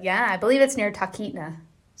Alaska. Yeah, I believe it's near Talkeetna.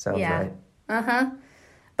 Sounds right.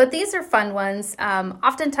 But these are fun ones.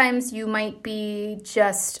 Oftentimes you might be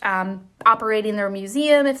just operating their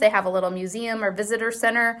museum if they have a little museum or visitor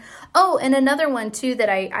center. Oh, and another one too that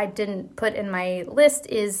I didn't put in my list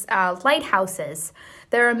is lighthouses.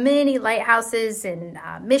 There are many lighthouses in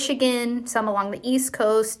Michigan, some along the East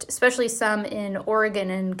Coast, especially some in Oregon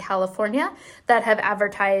and California that have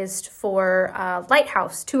advertised for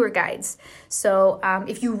lighthouse tour guides. So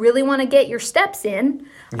if you really want to get your steps in,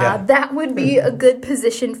 that would be a good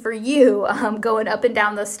position for you, going up and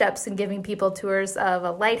down those steps and giving people tours of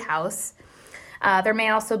a lighthouse. There may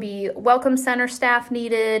also be welcome center staff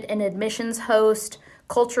needed, an admissions host,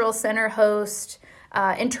 cultural center host,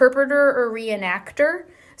 interpreter or reenactor.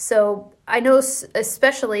 So I know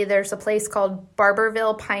especially there's a place called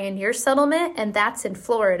Barberville Pioneer Settlement, and that's in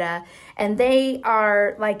Florida. And they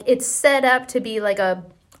are like, it's set up to be like a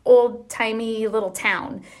old-timey little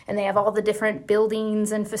town, and they have all the different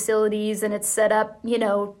buildings and facilities, and it's set up, you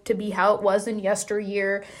know, to be how it was in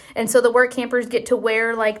yesteryear. And so the work campers get to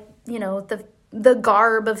wear like, you know, the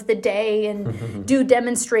garb of the day and do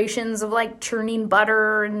demonstrations of like churning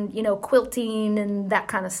butter and, you know, quilting and that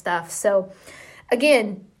kind of stuff. So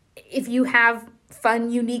again, if you have fun,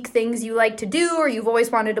 unique things you like to do, or you've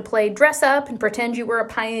always wanted to play dress up and pretend you were a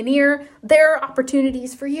pioneer, there are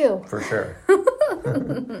opportunities for you. For sure.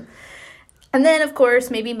 And then, of course,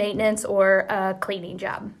 maybe maintenance or a cleaning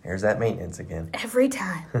job. There's that maintenance again. Every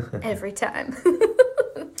time.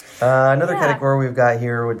 Another category we've got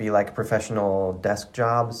here would be like professional desk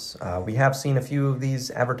jobs. We have seen a few of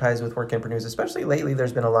these advertised with Workamper News, especially lately.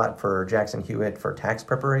 There's been a lot for Jackson Hewitt for tax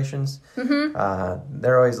preparations.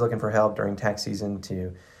 They're always looking for help during tax season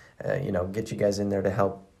to, get you guys in there to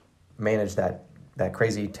help manage that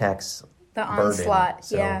crazy tax the burden. Onslaught.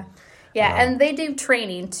 So, and they do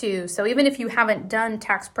training too. So even if you haven't done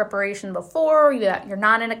tax preparation before, you're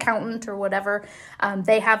not an accountant or whatever,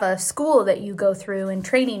 they have a school that you go through and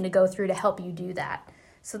training to go through to help you do that.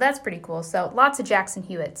 So that's pretty cool. So lots of Jackson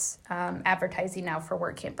Hewitts advertising now for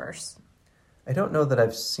work campers. I don't know that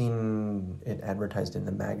I've seen it advertised in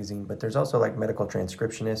the magazine, but there's also like medical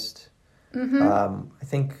transcriptionist. I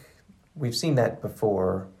think we've seen that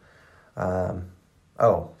before.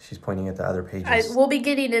 She's pointing at the other pages. We'll be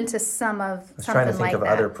getting into some of something like that. I was trying to think of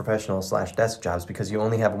other professional/desk jobs because you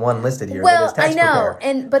only have one listed here. Well, I know,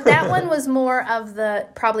 but that one was more of the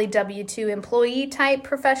probably W-2 employee type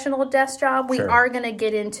professional desk job. We are going to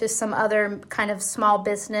get into some other kind of small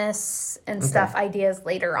business and stuff ideas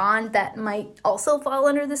later on that might also fall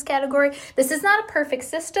under this category. This is not a perfect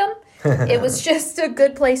system. It was just a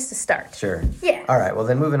good place to start. Sure. Yeah. All right. Well,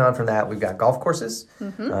 then moving on from that, we've got golf courses.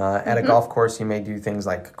 At a golf course, you may do things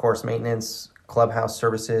like course maintenance, clubhouse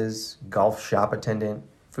services, golf shop attendant,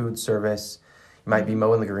 food service. You might be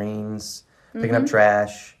mowing the greens, picking up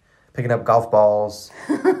trash, picking up golf balls.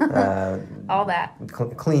 All that.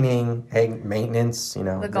 Cleaning, maintenance,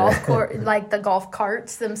 The golf course, like the golf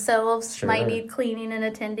carts themselves might need cleaning and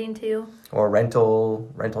attending to. Or rental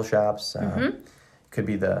shops. Could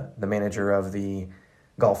be the manager of the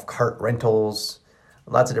golf cart rentals.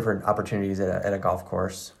 Lots of different opportunities at a golf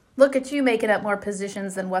course. Look at you making up more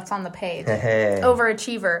positions than what's on the page. Hey.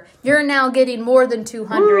 Overachiever. You're now getting more than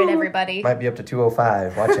 200, everybody. Might be up to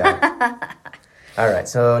 205. Watch out. All right.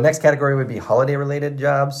 So next category would be holiday-related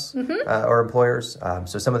jobs or employers.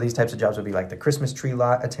 So some of these types of jobs would be like the Christmas tree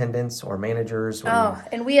lot attendants or managers.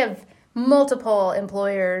 And we have multiple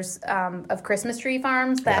employers of Christmas tree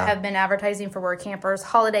farms that have been advertising for Workampers.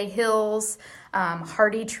 Holiday Hills,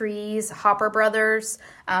 Hardy Trees, Hopper Brothers,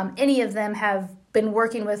 any of them have been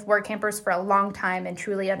working with Workampers for a long time and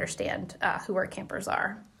truly understand who Workampers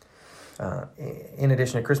are. In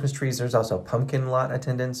addition to Christmas trees, there's also pumpkin lot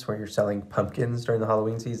attendants where you're selling pumpkins during the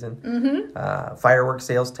Halloween season. Mm-hmm. Fireworks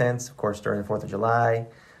sales tents, of course, during the 4th of July.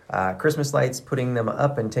 Christmas lights, putting them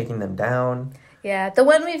up and taking them down. Yeah, the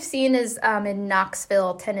one we've seen is in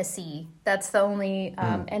Knoxville, Tennessee. That's the only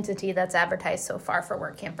entity that's advertised so far for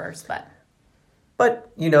Workampers.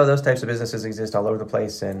 But those types of businesses exist all over the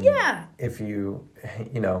place. And if you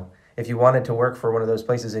wanted to work for one of those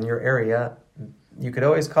places in your area, you could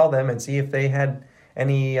always call them and see if they had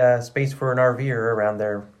any space for an RVer around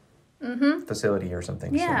their facility or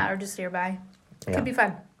something. Yeah, or just nearby. Could be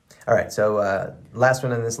fun. All right, so last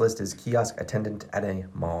one on this list is kiosk attendant at a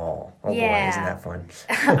mall. Oh boy, isn't that fun?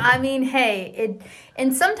 I mean, hey,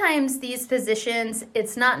 and sometimes these positions,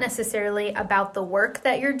 it's not necessarily about the work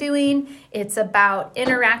that you're doing. It's about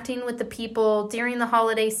interacting with the people during the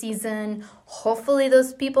holiday season. Hopefully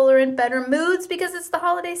those people are in better moods because it's the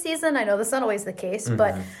holiday season. I know that's not always the case,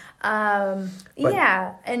 but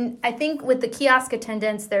yeah. And I think with the kiosk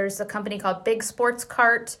attendants, there's a company called Big Sports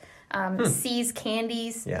Cart. C's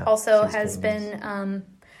Candies also has been,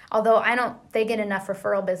 although they get enough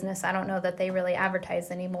referral business. I don't know that they really advertise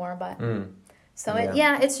anymore, but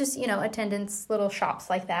it's just, attendance, little shops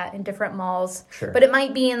like that in different malls. Sure. But it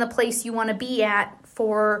might be in the place you want to be at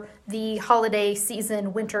for the holiday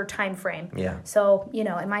season, winter time frame. Yeah. So,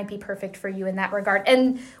 it might be perfect for you in that regard.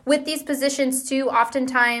 And with these positions too,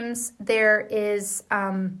 oftentimes there is,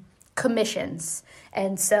 commissions.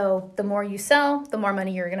 And so the more you sell, the more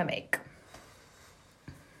money you're going to make.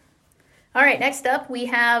 All right, next up we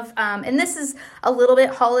have, and this is a little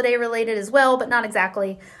bit holiday related as well, but not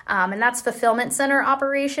exactly, and that's fulfillment center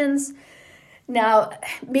operations. Now,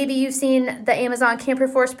 maybe you've seen the Amazon Camper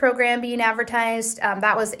Force program being advertised.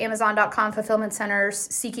 That was Amazon.com fulfillment centers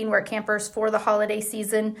seeking Workampers for the holiday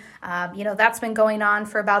season. That's been going on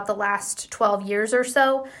for about the last 12 years or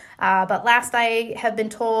so. But last I have been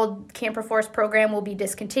told, Camper Force program will be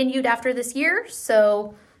discontinued after this year.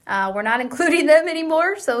 So we're not including them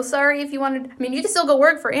anymore. So sorry if you wanted, you can still go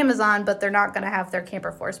work for Amazon, but they're not going to have their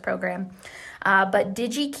Camper Force program. But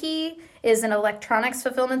DigiKey is an electronics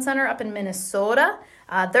fulfillment center up in Minnesota.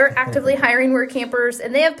 They're actively hiring Workampers,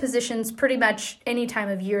 and they have positions pretty much any time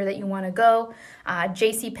of year that you want to go.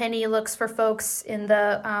 JCPenney looks for folks in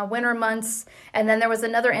the winter months. And then there was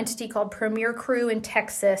another entity called Premier Crew in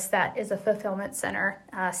Texas that is a fulfillment center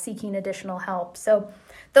seeking additional help. So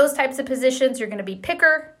those types of positions, you're going to be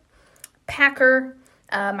picker, packer,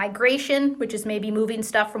 migration, which is maybe moving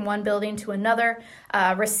stuff from one building to another,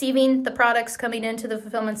 receiving the products coming into the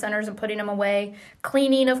fulfillment centers and putting them away,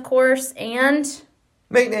 cleaning, of course, and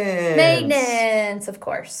maintenance, of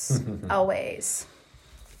course, always.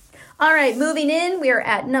 All right, moving in, we are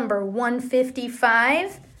at number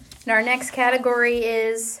 155, and our next category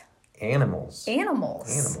is Animals.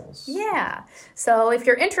 Yeah. So if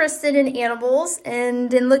you're interested in animals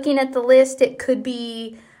and in looking at the list, it could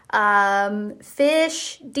be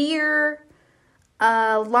fish, deer,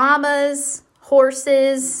 llamas,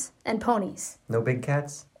 horses, and ponies. No big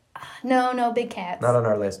cats? No big cats. Not on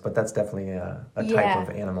our list, but that's definitely a type of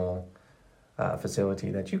animal facility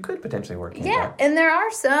that you could potentially work in. Yeah, and there are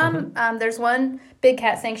some. There's one big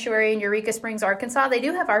cat sanctuary in Eureka Springs, Arkansas. They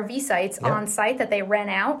do have RV sites on site that they rent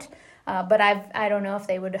out. But I don't know if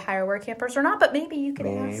they would hire Workampers or not, but maybe you could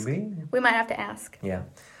ask. We might have to ask. Yeah.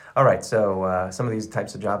 All right, so some of these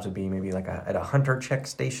types of jobs would be maybe like at a hunter check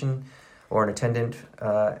station or an attendant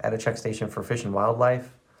at a check station for fish and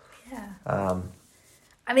wildlife. Yeah.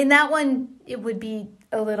 That one, it would be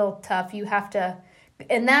a little tough. You have to,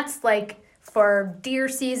 and that's like for deer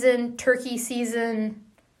season, turkey season,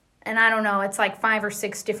 and I don't know, it's like 5 or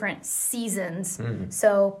 6 different seasons.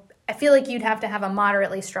 So I feel like you'd have to have a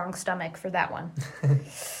moderately strong stomach for that one.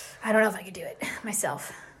 I don't know if I could do it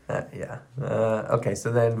myself. Okay,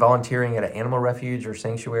 so then volunteering at an animal refuge or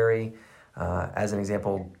sanctuary, as an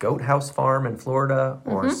example, Goat House Farm in Florida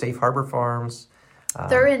or Safe Harbor Farms.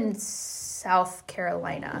 They're in South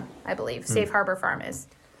Carolina, I believe. Safe Harbor Farm is.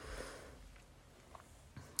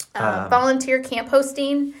 Volunteer camp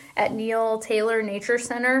hosting at Neil Taylor Nature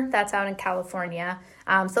Center. That's out in California.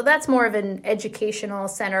 So that's more of an educational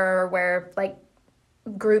center where like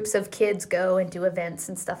groups of kids go and do events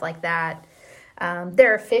and stuff like that.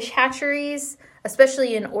 There are fish hatcheries,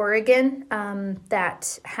 especially in Oregon,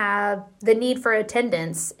 that have the need for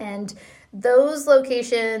attendance. And those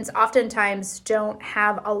locations oftentimes don't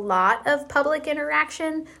have a lot of public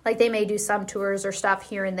interaction. Like they may do some tours or stuff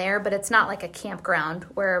here and there, but it's not like a campground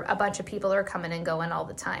where a bunch of people are coming and going all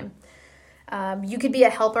the time. You could be a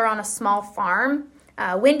helper on a small farm.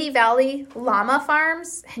 Windy Valley Llama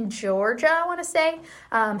Farms in Georgia, I want to say,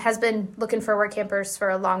 has been looking for Workampers for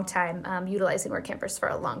a long time, utilizing Workampers for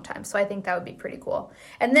a long time. So I think that would be pretty cool.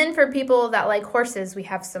 And then for people that like horses, we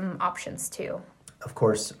have some options too. Of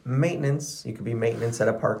course, maintenance. You could be maintenance at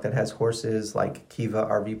a park that has horses, like Kiva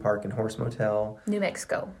RV Park and Horse Motel. New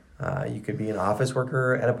Mexico. You could be an office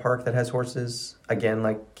worker at a park that has horses, again,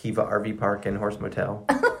 like Kiva RV Park and Horse Motel.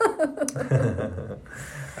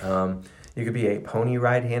 You could be a pony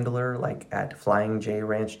ride handler, like at Flying J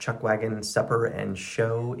Ranch Chuck Wagon Supper and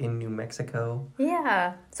Show in New Mexico.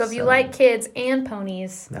 Yeah. So if you like kids and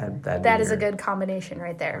ponies, that is a good combination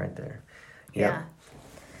right there. Right there. Yep. Yeah.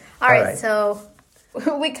 All right. So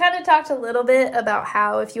we kind of talked a little bit about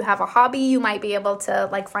how if you have a hobby, you might be able to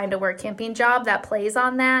like find a work camping job that plays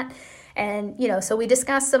on that. And, so we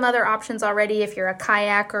discussed some other options already if you're a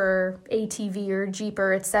kayak or ATV or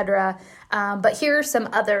Jeeper, etc. But here are some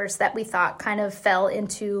others that we thought kind of fell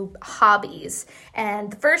into hobbies.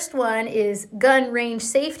 And the first one is gun range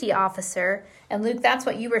safety officer. And Luke, that's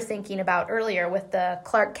what you were thinking about earlier with the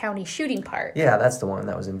Clark County shooting park. Yeah, that's the one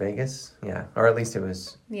that was in Vegas. Yeah, or at least it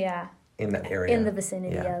was in that area. In the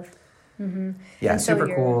vicinity of. Mm-hmm. Yeah, and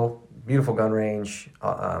super cool, beautiful gun range.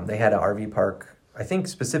 They had an RV park, I think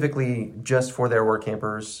specifically just for their work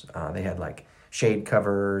campers. They had like shade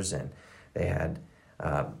covers and they had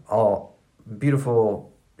all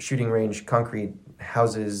beautiful shooting range concrete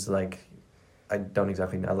houses, like I don't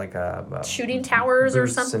exactly know, like shooting towers or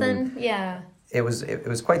something. Yeah, it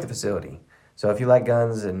was quite the facility. So if you like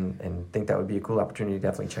guns and think that would be a cool opportunity,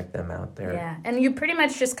 definitely check them out there. Yeah, and you pretty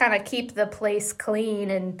much just kind of keep the place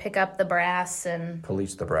clean and pick up the brass and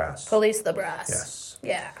police the brass. Yes.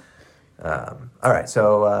 Yeah. All right,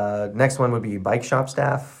 so next one would be bike shop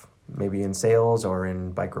staff, maybe in sales or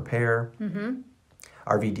in bike repair. Mm-hmm.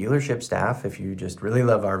 RV dealership staff, if you just really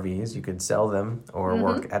love RVs, you could sell them or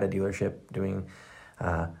work at a dealership doing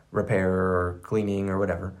repair or cleaning or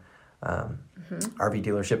whatever. RV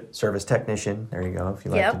dealership service technician, there you go, if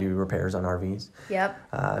you like to do repairs on RVs. Yep.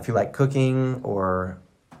 If you like cooking or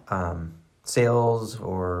sales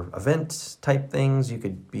or event type things, you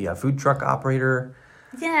could be a food truck operator.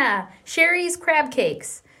 Yeah, Sherry's Crab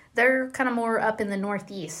Cakes. They're kind of more up in the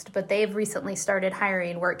Northeast, but they've recently started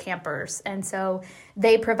hiring work campers. And so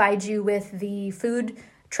they provide you with the food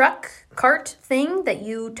truck cart thing that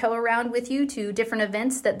you tow around with you to different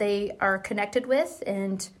events that they are connected with.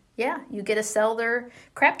 And yeah, you get to sell their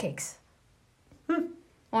crab cakes. I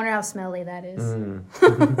wonder how smelly that is.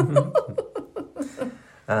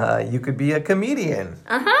 You could be a comedian.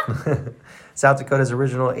 South Dakota's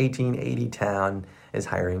original 1880 town is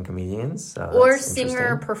hiring comedians. So or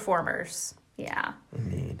singer-performers. Yeah.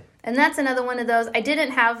 Indeed. And that's another one of those. I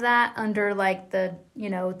didn't have that under like the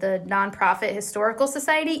nonprofit historical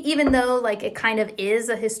society, even though like it kind of is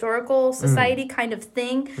a historical society kind of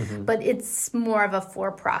thing, but it's more of a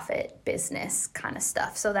for-profit business kind of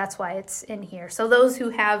stuff. So that's why it's in here. So those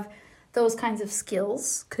who have those kinds of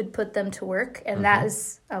skills could put them to work. And that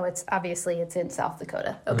is, it's in South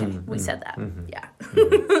Dakota. Okay, we said that. Yeah.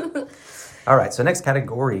 All right, so next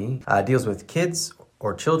category deals with kids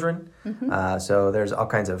or children. So there's all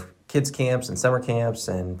kinds of kids camps and summer camps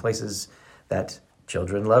and places that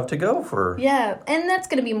children love to go for. Yeah, and that's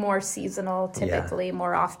going to be more seasonal typically,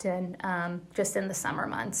 more often, just in the summer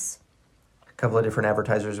months. A couple of different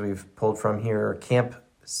advertisers we've pulled from here. Camp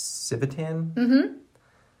Civitan.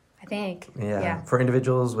 I think. Yeah, for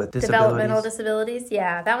individuals with disabilities. Developmental disabilities.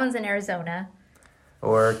 Yeah, that one's in Arizona.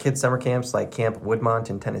 Or kids summer camps like Camp Woodmont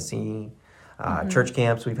in Tennessee. Church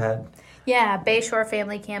camps we've had. Yeah, Bayshore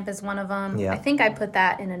Family Camp is one of them. Yeah. I think I put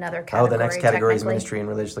that in another category. Oh, the next category is ministry and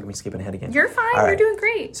religious. Look at me skipping ahead again. You're fine. You're doing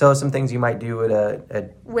great. So some things you might do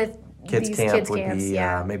at with kids camp would be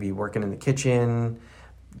maybe working in the kitchen,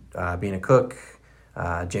 being a cook,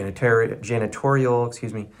 janitorial,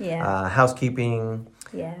 housekeeping.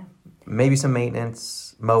 Yeah. Maybe some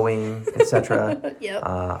maintenance, mowing, etc. Yep.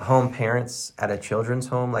 Home parents at a children's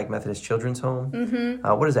home, like Methodist Children's Home.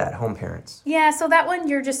 What is that, home parents? Yeah, so that one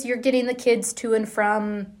you're getting the kids to and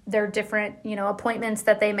from their different, appointments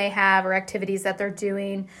that they may have or activities that they're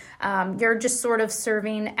doing. You're just sort of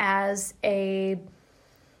serving as a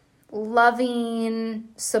loving,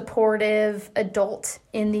 supportive adult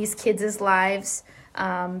in these kids' lives.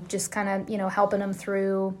 Just kind of, helping them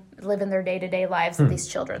through living their day-to-day lives at these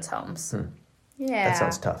children's homes. Yeah. That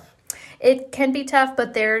sounds tough. It can be tough,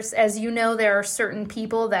 but there's, as you know, there are certain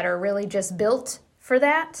people that are really just built for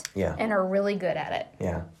that and are really good at it.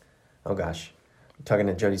 Yeah. Oh, gosh. I'm tugging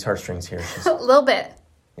at Jody's heartstrings here. A little bit.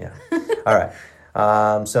 Yeah. All right.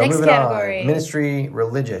 So Next moving category. on. Ministry,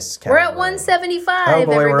 religious category. We're at 175, Oh,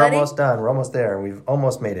 boy, everybody. we're almost done. We're almost there. We've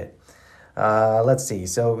almost made it. Let's see.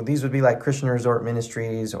 So these would be like Christian Resort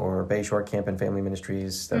Ministries or Bayshore Camp and Family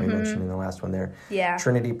Ministries that we mentioned in the last one there. Yeah.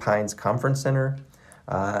 Trinity Pines Conference Center.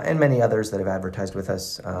 And many others that have advertised with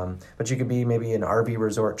us. But you could be maybe an RV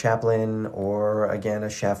resort chaplain or, again, a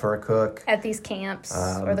chef or a cook. At these camps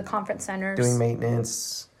or the conference centers. Doing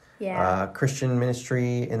maintenance. Yeah. Christian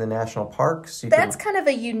ministry in the national parks. That's kind of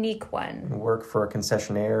a unique one. Work for a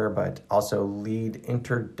concessionaire, but also lead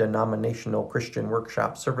interdenominational Christian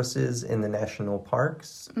workshop services in the national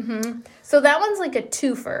parks. Mm-hmm. So that one's like a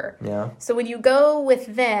twofer. Yeah. So when you go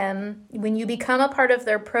with them, when you become a part of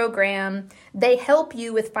their program, they help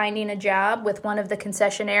you with finding a job with one of the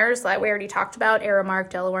concessionaires, like we already talked about,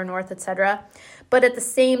 Aramark, Delaware North, etc. But at the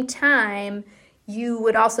same time, you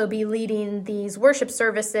would also be leading these worship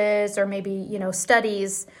services or maybe,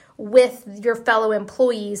 studies with your fellow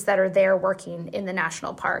employees that are there working in the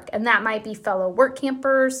national park. And that might be fellow work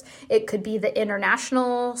campers. It could be the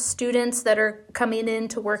international students that are coming in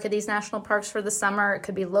to work at these national parks for the summer. It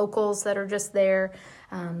could be locals that are just there.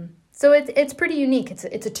 So it's pretty unique. It's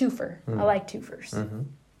a twofer. I like twofers. Mm-hmm.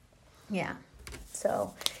 Yeah.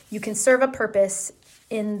 So you can serve a purpose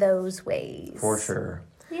in those ways. For sure.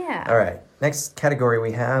 Yeah. All right. Next category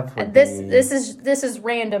we have would this is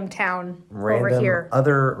random town over here.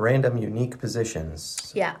 Other random unique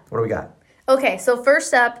positions. Yeah. What do we got? Okay, so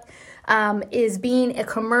first up is being a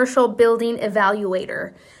commercial building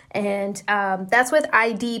evaluator. And that's with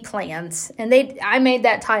ID plans. And I made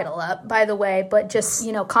that title up, by the way, but just,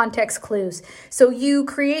 context clues. So you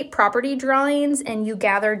create property drawings and you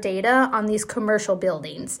gather data on these commercial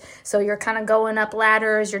buildings. So you're kind of going up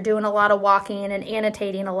ladders, you're doing a lot of walking and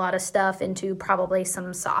annotating a lot of stuff into probably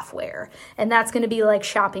some software. And that's going to be like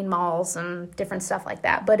shopping malls and different stuff like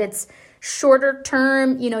that. But it's shorter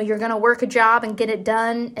term, you're going to work a job and get it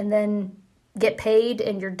done and then get paid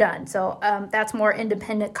and you're done. So that's more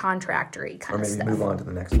independent contractory kind of stuff. Or maybe move on to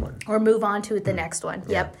the next one. Or move on to the next one.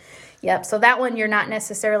 Yeah. Yep. So that one, you're not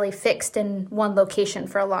necessarily fixed in one location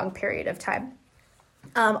for a long period of time.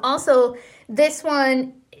 Also, this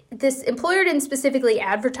employer didn't specifically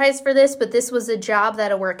advertise for this, but this was a job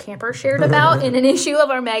that a Workamper shared about in an issue of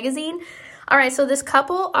our magazine. All right, so this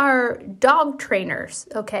couple are dog trainers,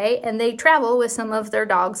 okay? And they travel with some of their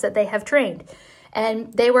dogs that they have trained.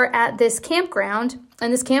 And they were at this campground,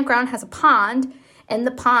 and this campground has a pond, and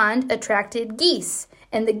the pond attracted geese.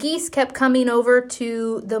 And the geese kept coming over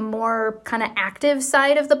to the more kind of active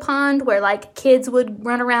side of the pond where like kids would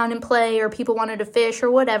run around and play or people wanted to fish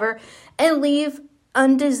or whatever and leave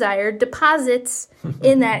undesired deposits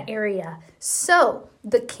in that area. So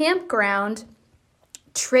the campground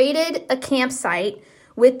traded a campsite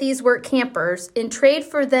with these work campers in trade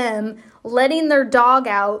for them letting their dog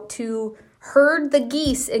out to herd the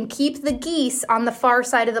geese and keep the geese on the far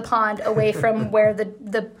side of the pond away from where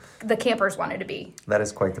the campers wanted to be. That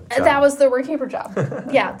is quite the job. That was their Workamper job.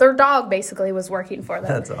 Yeah, their dog basically was working for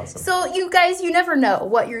them. That's awesome. So you guys, you never know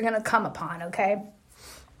what you're going to come upon, okay?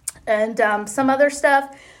 And some other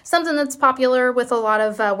stuff, something that's popular with a lot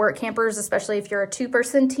of work campers, especially if you're a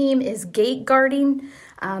two-person team, is gate guarding.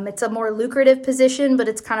 It's a more lucrative position, but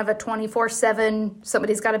it's kind of a 24/7.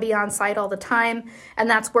 Somebody's got to be on site all the time. And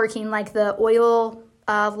that's working like the oil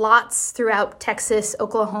lots throughout Texas,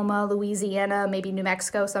 Oklahoma, Louisiana, maybe New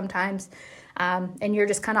Mexico sometimes. And you're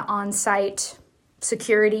just kind of on site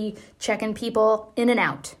security, checking people in and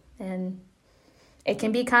out. And it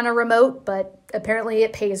can be kind of remote, but apparently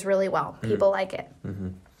it pays really well. People like it. Mm-hmm.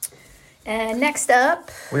 And next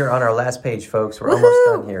up... We are on our last page, folks. We're almost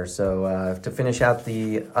done here. So to finish out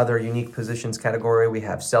the other unique positions category, we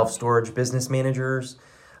have self-storage business managers,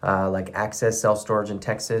 like Access Self-Storage in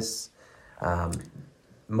Texas,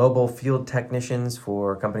 mobile field technicians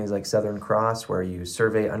for companies like Southern Cross, where you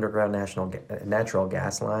survey underground natural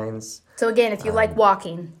gas lines. So again, if you like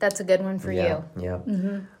walking, that's a good one for you. Yeah.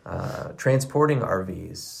 Mm-hmm. Transporting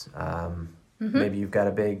RVs. Maybe you've got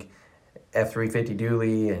a big F-350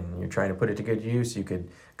 dually and you're trying to put it to good use. You could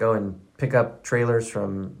go and pick up trailers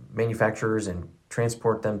from manufacturers and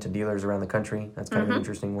transport them to dealers around the country. That's kind of an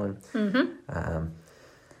interesting one. Mm-hmm.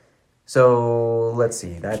 So let's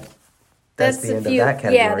see. That's the end of that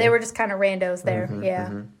category. Yeah, they were just kind of randos there. Mm-hmm, yeah.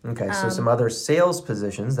 Mm-hmm. Okay, so some other sales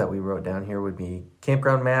positions that we wrote down here would be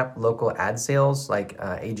campground map, local ad sales, like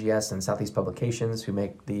AGS and Southeast Publications, who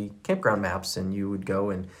make the campground maps, and you would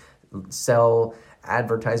go and sell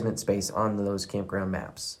advertisement space on those campground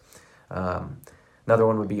maps. Another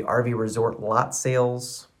one would be RV resort lot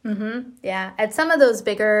sales. Yeah. At some of those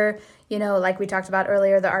bigger, like we talked about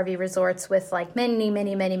earlier, the RV resorts with like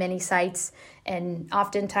many sites. And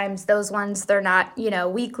oftentimes those ones, they're not,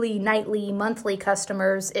 weekly, nightly, monthly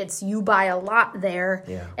customers. It's you buy a lot there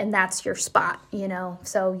and that's your spot,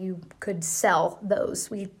 so you could sell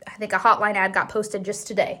those. I think a hotline ad got posted just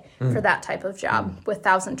today for that type of job with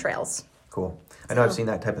 1,000 Trails. Cool. I know I've seen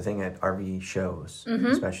that type of thing at RV shows,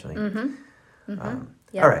 especially.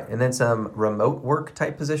 Yeah. All right, and then some remote work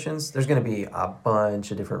type positions. There's going to be a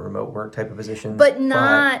bunch of different remote work type of positions. But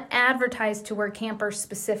not advertised to Workampers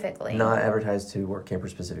specifically. Not advertised to Workampers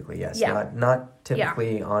specifically, yes. Yeah. Not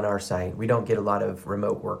typically on our site. We don't get a lot of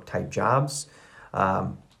remote work type jobs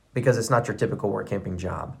because it's not your typical work camping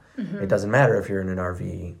job. It doesn't matter if you're in an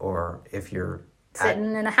RV or if you're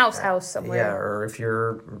sitting in a house somewhere. Yeah, or if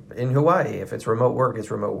you're in Hawaii. If it's remote work,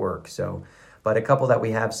 it's remote work. But a couple that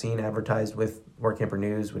we have seen advertised with Workamper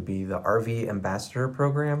News would be the RV Ambassador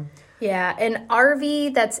Program. Yeah, an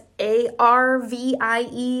RV, that's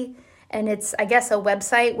ARVIE, and it's, I guess, a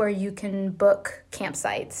website where you can book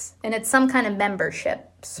campsites. And it's some kind of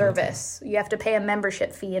membership service. Okay. You have to pay a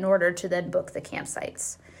membership fee in order to then book the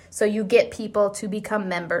campsites. So you get people to become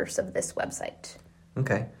members of this website.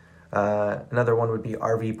 Okay. Another one would be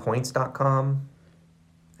RVPoints.com.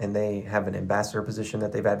 And they have an ambassador position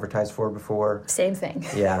that they've advertised for before. Same thing.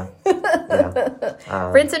 Yeah.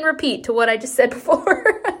 Rinse and repeat to what I just said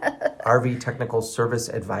before. RV Technical Service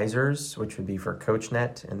Advisors, which would be for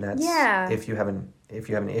CoachNet, and that's if you have an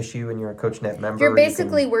issue and you're a CoachNet member. You're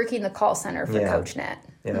basically working the call center for CoachNet.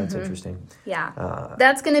 Yeah, that's interesting. Yeah,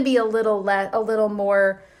 that's going to be a little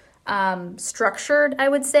more structured, I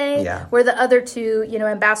would say. Yeah. Where the other two,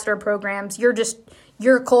 ambassador programs,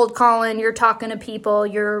 you're cold calling, you're talking to people,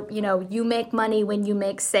 you make money when you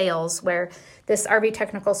make sales, where this RV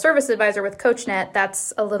Technical Service Advisor with CoachNet,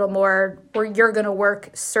 that's a little more where you're going to work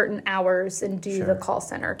certain hours and do the call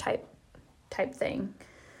center type thing.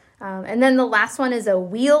 And then the last one is a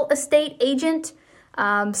wheel estate agent.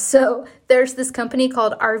 So there's this company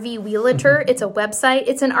called RV Wheelator. It's a website.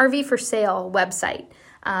 It's an RV for sale website.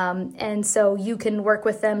 And so you can work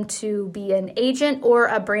with them to be an agent or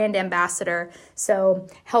a brand ambassador. So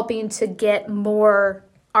helping to get more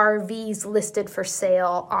RVs listed for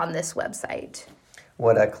sale on this website.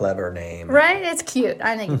 What a clever name. Right? It's cute.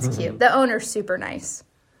 I think it's cute. The owner's super nice.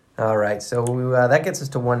 All right. So that gets us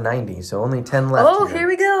to 190. So only 10 left. Oh, here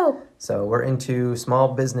we go. So we're into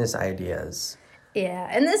small business ideas. Yeah,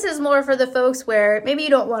 and this is more for the folks where maybe you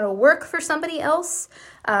don't want to work for somebody else.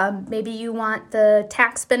 Maybe you want the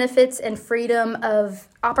tax benefits and freedom of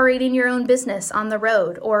operating your own business on the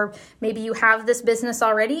road. Or maybe you have this business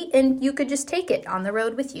already and you could just take it on the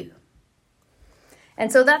road with you.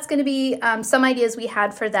 And so that's going to be some ideas we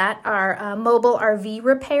had for that are mobile RV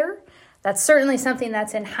repair. That's certainly something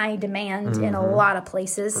that's in high demand in a lot of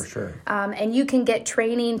places. For sure. And you can get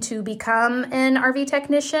training to become an RV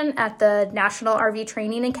technician at the National RV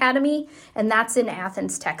Training Academy, and that's in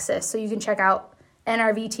Athens, Texas. So you can check out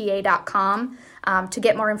nrvta.com to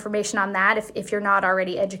get more information on that if you're not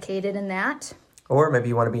already educated in that. Or maybe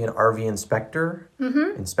you want to be an RV inspector,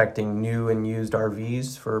 inspecting new and used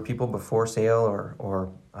RVs for people before sale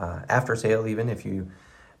or after sale even. If you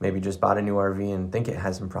maybe just bought a new RV and think it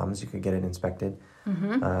has some problems, you could get it inspected,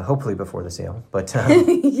 hopefully before the sale. But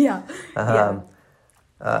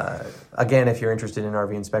again, if you're interested in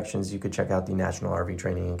RV inspections, you could check out the National RV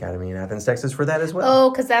Training Academy in Athens, Texas for that as well. Oh,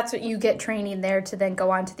 because that's what you get training there to then go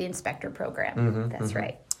on to the inspector program. That's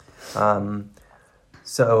right.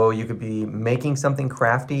 So you could be making something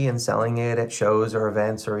crafty and selling it at shows or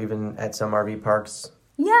events or even at some RV parks.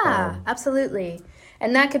 Yeah, absolutely.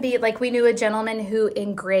 And that could be, like, we knew a gentleman who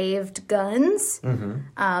engraved guns.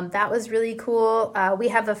 That was really cool. We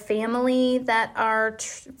have a family that are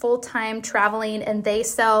full-time traveling, and they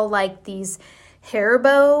sell, like, these hair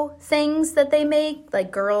bow things that they make, like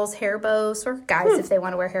girls' hair bows, or guys if they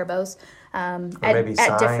want to wear hair bows. Or maybe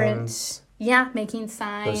signs. Different, making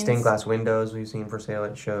signs. Those stained glass windows we've seen for sale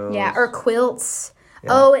at shows. Yeah, or quilts. Yeah.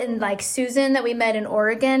 Oh, and like Susan that we met in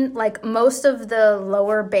Oregon, like most of the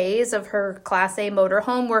lower bays of her Class A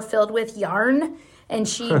motorhome were filled with yarn, and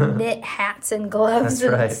she knit hats and gloves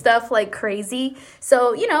stuff like crazy.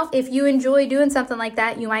 So, if you enjoy doing something like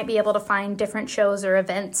that, you might be able to find different shows or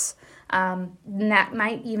events. And that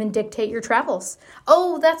might even dictate your travels.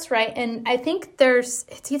 Oh, that's right. And I think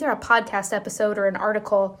it's either a podcast episode or an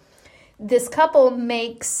article. This couple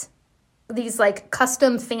makes these like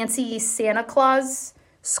custom fancy Santa Claus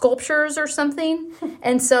sculptures or something.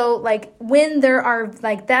 And so like when there are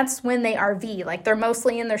like, that's when they RV, like they're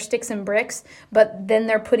mostly in their sticks and bricks, but then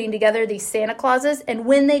they're putting together these Santa Clauses. And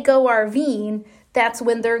when they go RVing, that's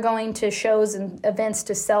when they're going to shows and events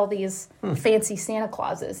to sell these fancy Santa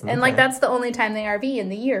Clauses. And like, that's the only time they RV in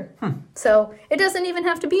the year. So it doesn't even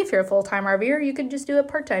have to be if you're a full-time RVer. You could just do it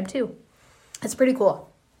part-time too. It's pretty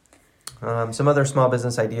cool. Some other small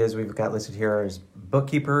business ideas we've got listed here is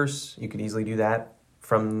bookkeepers. You could easily do that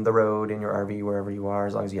from the road in your RV, wherever you are,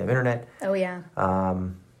 as long as you have internet. Oh, yeah.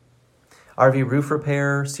 RV roof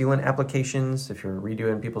repair, sealant applications, if you're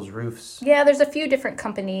redoing people's roofs. Yeah, there's a few different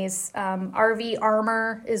companies. RV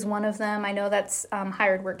Armor is one of them. I know that's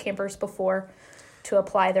hired Workampers before to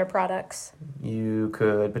apply their products. You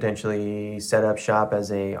could potentially set up shop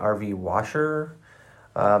as a RV washer.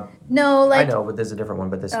 No, like... I know, but there's a different one,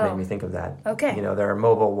 but this made me think of that. Okay. You know, there are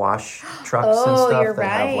mobile wash trucks and stuff that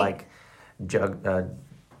have like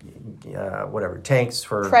tanks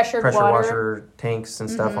for pressure washer tanks and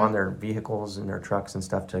stuff on their vehicles and their trucks and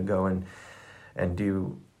stuff to go and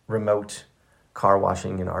do remote car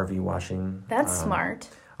washing and RV washing. That's smart.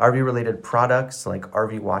 RV related products like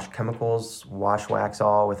RV wash chemicals, wash wax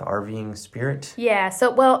all with RVing Spirit. Yeah,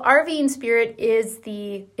 so RVing Spirit is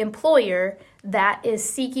the employer that is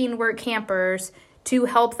seeking Workampers to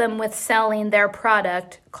help them with selling their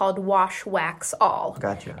product called Wash Wax All.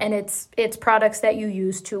 Gotcha. And it's products that you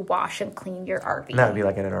use to wash and clean your RV. And that would be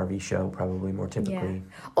like at an RV show, probably more typically.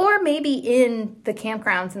 Yeah. Or maybe in the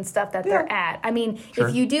campgrounds and stuff that they're at. I mean,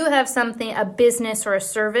 if you do have something, a business or a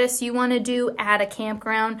service you want to do at a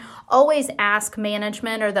campground, always ask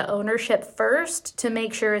management or the ownership first to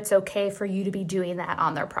make sure it's okay for you to be doing that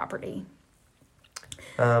on their property.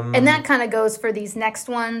 And that kind of goes for these next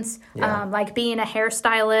ones, like being a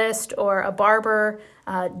hairstylist or a barber,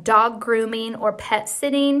 dog grooming or pet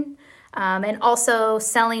sitting, and also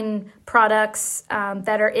selling products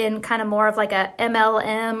that are in kind of more of like a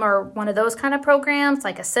MLM or one of those kind of programs,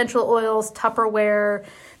 like essential oils, Tupperware,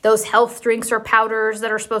 those health drinks or powders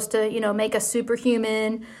that are supposed to, make us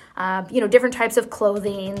superhuman, different types of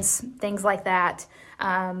clothings, things like that.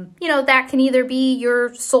 That can either be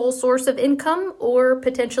your sole source of income or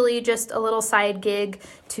potentially just a little side gig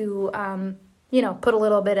to, put a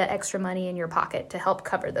little bit of extra money in your pocket to help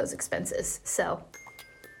cover those expenses. So.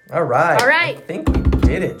 All right. I think we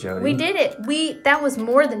did it, Jody. We did it. That was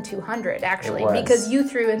more than 200 actually, because you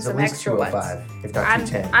threw in some extra ones. If not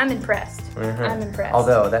 210. I'm impressed. I'm impressed.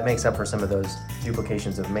 Although that makes up for some of those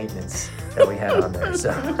duplications of maintenance that we had on there.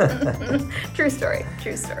 So True story.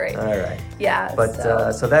 All right. Yeah. But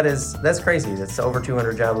so that's crazy. That's over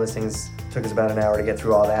 200 job listings. Took us about an hour to get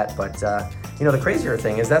through all that. But the crazier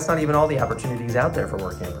thing is that's not even all the opportunities out there for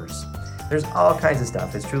Workampers. There's all kinds of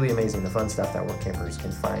stuff. It's truly amazing, the fun stuff that Workampers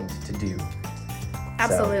can find to do.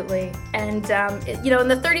 Absolutely. And, in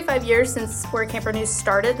the 35 years since Workamper News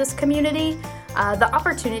started this community, the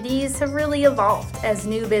opportunities have really evolved as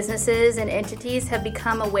new businesses and entities have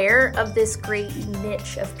become aware of this great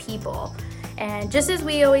niche of people. And just as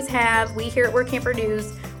we always have, we here at Workamper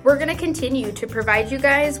News, we're going to continue to provide you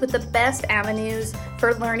guys with the best avenues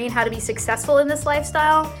for learning how to be successful in this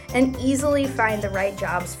lifestyle and easily find the right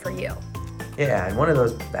jobs for you. Yeah, and one of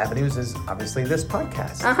those avenues is obviously this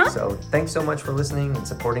podcast. So thanks so much for listening and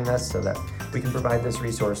supporting us so that we can provide this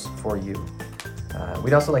resource for you.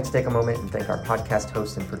 We'd also like to take a moment and thank our podcast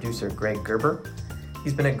host and producer, Greg Gerber.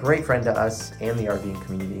 He's been a great friend to us and the RVing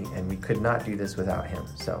community, and we could not do this without him.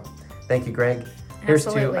 So thank you, Greg. Here's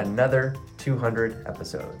to another 200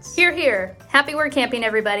 episodes. Hear, hear. Happy Workamping,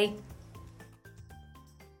 everybody.